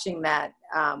just watching that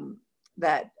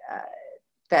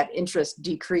that interest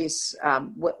decrease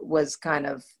was kind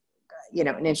of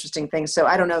an interesting thing. So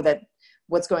I don't know that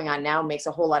what's going on now makes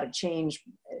a whole lot of change,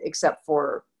 except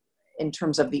for in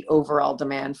terms of the overall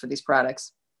demand for these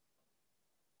products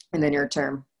in the near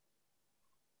term.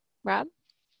 Rob?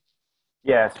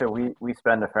 Yeah, so we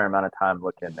spend a fair amount of time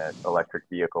looking at electric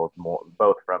vehicles,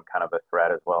 both from kind of a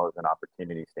threat as well as an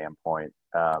opportunity standpoint.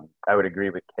 I would agree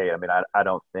with Kate. I mean, I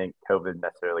don't think COVID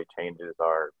necessarily changes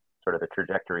our sort of the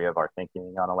trajectory of our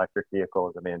thinking on electric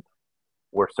vehicles. I mean,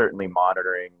 we're certainly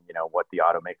monitoring, what the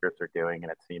automakers are doing,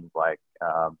 and it seems like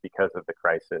because of the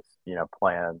crisis,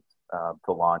 plans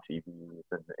to launch EVs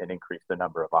and increase the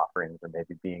number of offerings are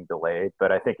maybe being delayed.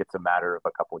 But I think it's a matter of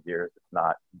a couple of years, it's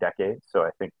not decades. So I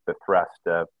think the thrust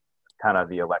of kind of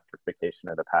the electrification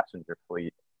of the passenger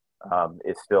fleet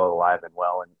is still alive and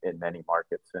well in many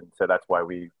markets. And so that's why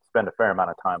we spend a fair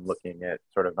amount of time looking at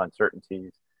sort of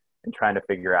uncertainties and trying to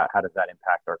figure out how does that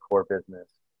impact our core business.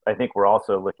 I think we're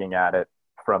also looking at it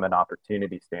from an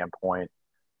opportunity standpoint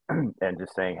and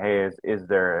just saying, hey, is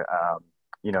there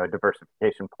a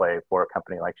diversification play for a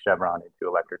company like Chevron into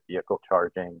electric vehicle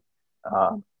charging,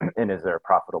 and is there a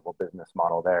profitable business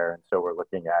model there? And so we're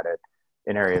looking at it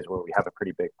in areas where we have a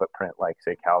pretty big footprint, like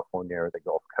say California or the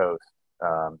Gulf Coast,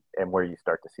 and where you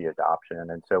start to see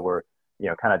adoption. And so we're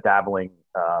kind of dabbling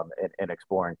and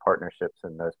exploring partnerships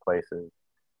in those places.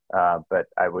 But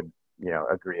I would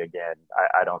agree again.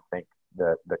 I don't think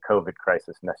the COVID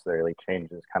crisis necessarily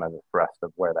changes kind of the thrust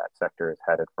of where that sector is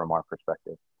headed from our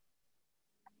perspective.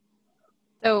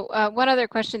 So one other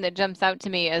question that jumps out to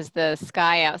me as the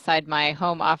sky outside my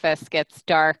home office gets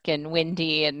dark and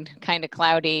windy and kind of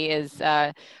cloudy is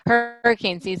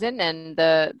hurricane season and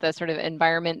the sort of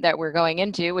environment that we're going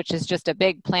into, which is just a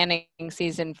big planning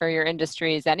season for your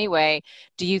industries anyway.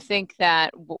 Do you think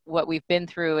that what we've been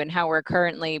through and how we're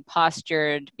currently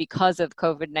postured because of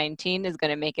COVID-19 is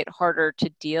going to make it harder to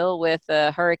deal with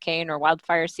a hurricane or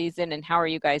wildfire season? And how are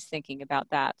you guys thinking about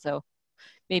that? So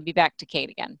maybe back to Kate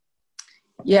again.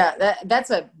 Yeah, that's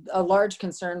a large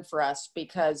concern for us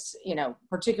because,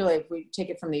 particularly if we take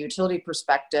it from the utility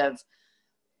perspective,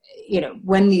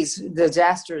 when these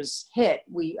disasters hit,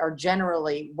 we are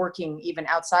generally working even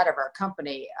outside of our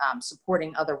company,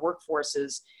 supporting other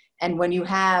workforces. And when you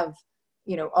have,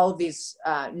 all of these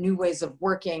new ways of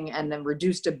working and then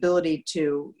reduced ability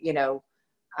to,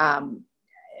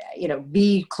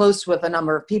 be close with a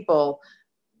number of people,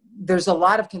 there's a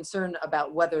lot of concern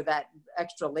about whether that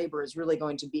extra labor is really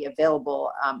going to be available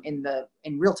in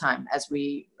real time as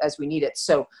we need it.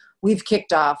 So we've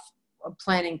kicked off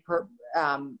planning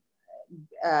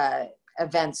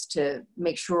events to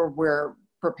make sure we're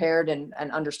prepared and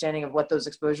understanding of what those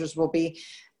exposures will be.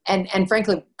 And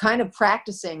frankly, kind of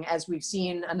practicing as we've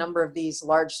seen a number of these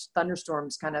large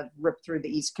thunderstorms kind of rip through the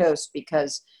East Coast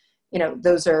because,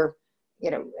 those are,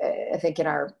 I think in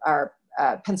our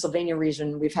Pennsylvania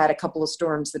region, we've had a couple of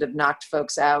storms that have knocked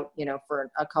folks out, for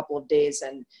a couple of days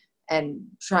and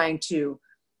trying to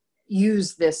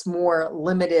use this more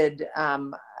limited,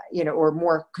 or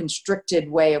more constricted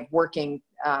way of working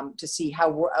to see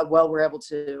how well we're able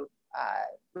to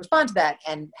respond to that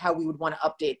and how we would want to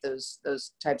update those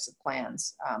types of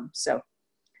plans. So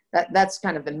that's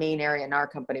kind of the main area in our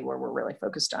company where we're really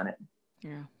focused on it.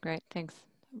 Yeah, great. Thanks.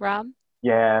 Rob?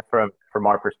 Yeah, from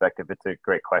our perspective, it's a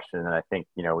great question. And I think,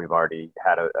 we've already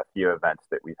had a few events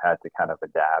that we've had to kind of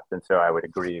adapt. And so I would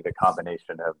agree the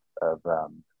combination of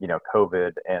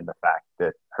COVID and the fact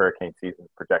that hurricane season is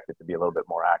projected to be a little bit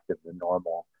more active than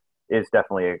normal is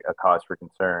definitely a cause for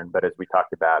concern. But as we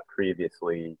talked about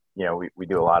previously, we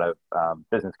do a lot of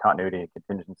business continuity and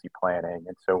contingency planning.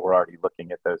 And so we're already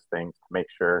looking at those things to make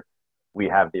sure we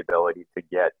have the ability to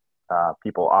get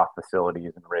people off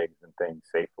facilities and rigs and things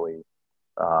safely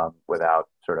without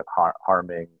sort of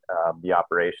harming the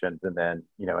operations. And then,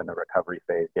 in the recovery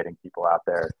phase, getting people out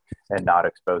there and not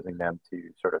exposing them to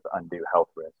sort of undue health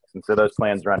risks. And so those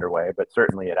plans are underway, but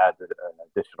certainly it adds an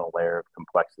additional layer of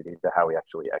complexity to how we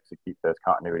actually execute those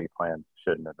continuity plans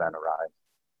should an event arise.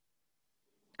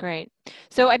 Great.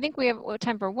 So I think we have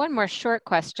time for one more short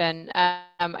question.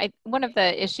 One of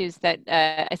the issues that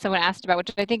someone asked about,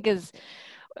 which I think is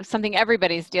something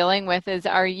everybody's dealing with, is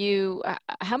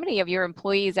how many of your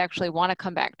employees actually want to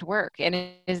come back to work?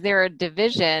 And is there a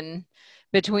division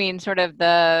between sort of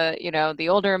the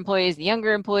older employees, the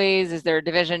younger employees? Is there a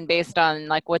division based on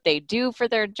like what they do for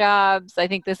their jobs? I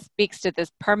think this speaks to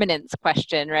this permanence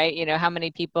question, right? How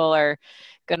many people are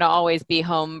going to always be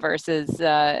home versus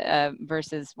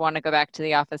want to go back to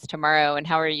the office tomorrow? And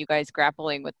how are you guys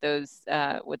grappling with those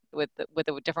with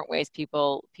the different ways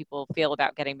people feel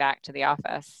about getting back to the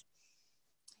office?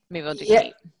 Maybe we'll do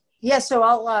Kate. Yeah, so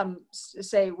I'll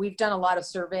say we've done a lot of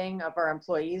surveying of our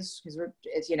employees because we're,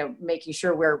 making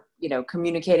sure we're,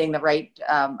 communicating the right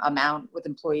amount with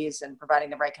employees and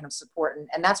providing the right kind of support.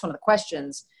 And that's one of the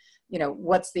questions,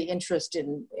 what's the interest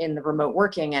in the remote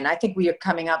working? And I think we are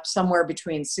coming up somewhere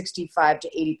between 65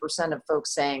 to 80% of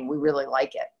folks saying we really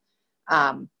like it.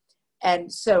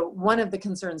 And so one of the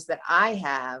concerns that I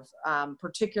have,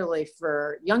 particularly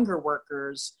for younger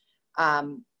workers,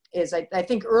 is I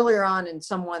think earlier on in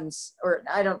someone's, or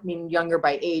I don't mean younger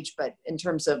by age, but in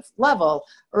terms of level,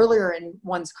 earlier in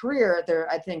one's career,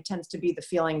 there I think tends to be the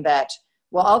feeling that,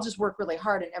 well, I'll just work really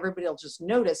hard and everybody will just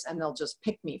notice and they'll just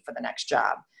pick me for the next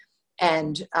job.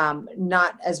 And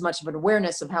not as much of an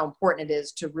awareness of how important it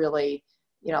is to really,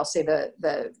 I'll say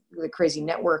the crazy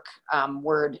network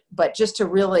word, but just to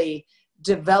really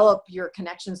develop your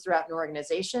connections throughout an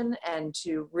organization and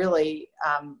to really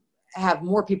have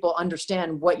more people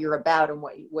understand what you're about and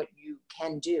what you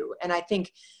can do. And I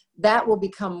think that will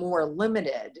become more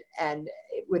limited and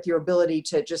with your ability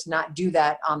to just not do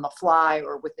that on the fly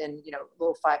or within,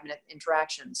 little 5-minute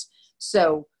interactions.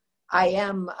 So I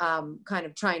am kind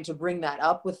of trying to bring that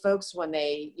up with folks when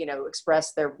they,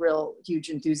 express their real huge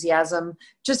enthusiasm,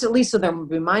 just at least so they'll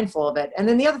be mindful of it. And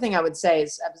then the other thing I would say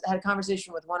is I had a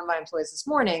conversation with one of my employees this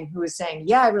morning who was saying,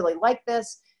 yeah, I really like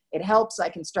this. It helps. I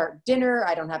can start dinner.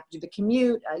 I don't have to do the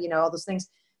commute, all those things.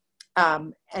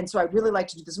 And so I really like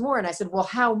to do this more. And I said, well,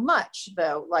 how much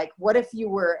though? Like, what if you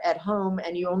were at home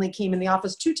and you only came in the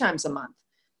office 2 times a month?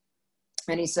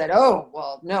 And he said, oh,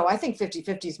 well, no, I think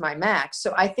 50-50 is my max.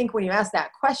 So I think when you ask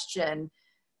that question,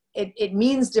 it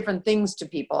means different things to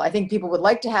people. I think people would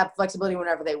like to have flexibility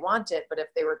whenever they want it. But if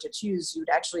they were to choose, you'd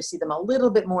actually see them a little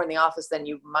bit more in the office than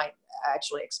you might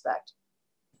actually expect.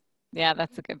 Yeah,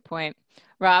 that's a good point.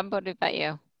 Rob, what about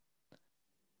you?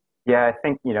 Yeah, I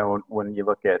think, when you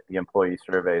look at the employee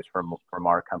surveys from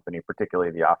our company,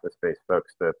 particularly the office-based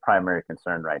folks, the primary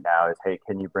concern right now is, hey,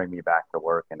 can you bring me back to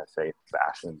work in a safe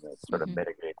fashion that sort of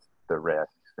mitigates the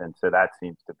risks? And so that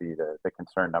seems to be the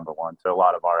concern number one. So a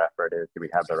lot of our effort is, do we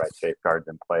have the right safeguards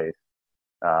in place?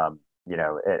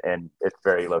 And it's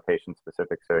very location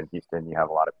specific. So in Houston, you have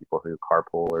a lot of people who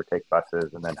carpool or take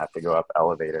buses and then have to go up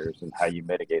elevators, and how you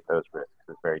mitigate those risks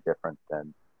is very different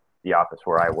than the office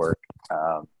where I work.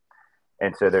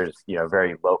 And so there's,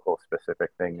 very local specific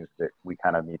things that we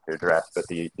kind of need to address. But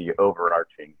the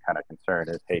overarching kind of concern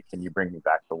is, hey, can you bring me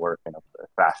back to work in a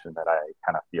fashion that I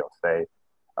kind of feel safe?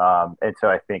 And so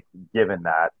I think given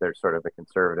that, there's sort of a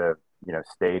conservative,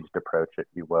 staged approach, if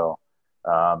you will,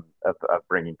 of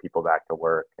bringing people back to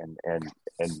work and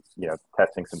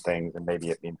testing some things, and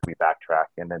maybe it means we backtrack,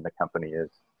 and then the company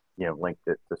is linked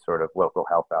it to sort of local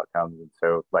health outcomes. And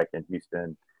so like in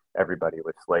Houston, everybody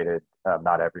was slated,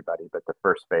 not everybody, but the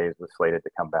first phase was slated to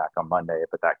come back on Monday,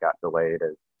 but that got delayed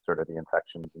as sort of the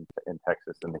infections in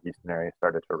Texas and the Houston area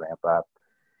started to ramp up.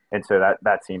 And so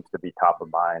that seems to be top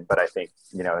of mind. But I think,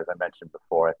 as I mentioned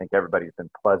before, I think everybody's been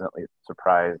pleasantly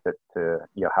surprised at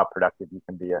how productive you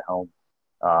can be at home.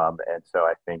 And so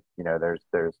I think,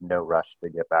 there's no rush to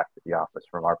get back to the office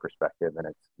from our perspective. And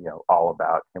it's, all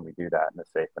about, can we do that in a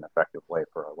safe and effective way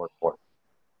for our workforce?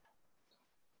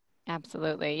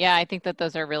 Absolutely. Yeah, I think that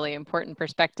those are really important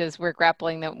perspectives. We're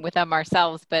grappling with them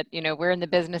ourselves, but we're in the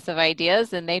business of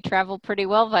ideas, and they travel pretty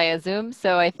well via Zoom.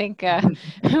 So I think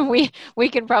we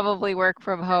can probably work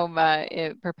from home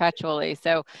perpetually.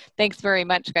 So thanks very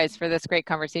much, guys, for this great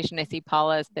conversation. I see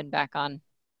Paula has been back on.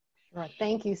 Well,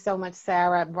 thank you so much,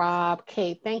 Sarah, Rob,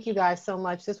 Kate. Thank you guys so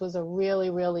much. This was a really,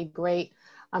 really great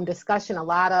discussion. A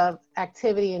lot of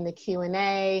activity in the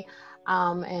Q&A,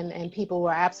 and people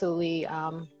were absolutely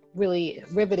really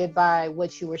riveted by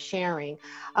what you were sharing.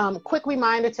 Quick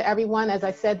reminder to everyone, as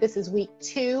I said, this is week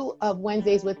 2 of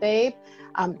Wednesdays with Abe.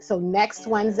 So next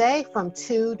Wednesday from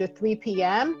 2 to 3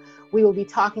 p.m., we will be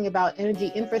talking about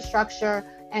energy infrastructure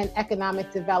and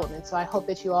economic development. So I hope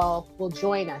that you all will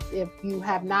join us. If you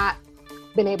have not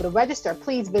been able to register,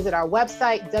 please visit our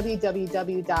website,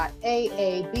 www.aabe.org,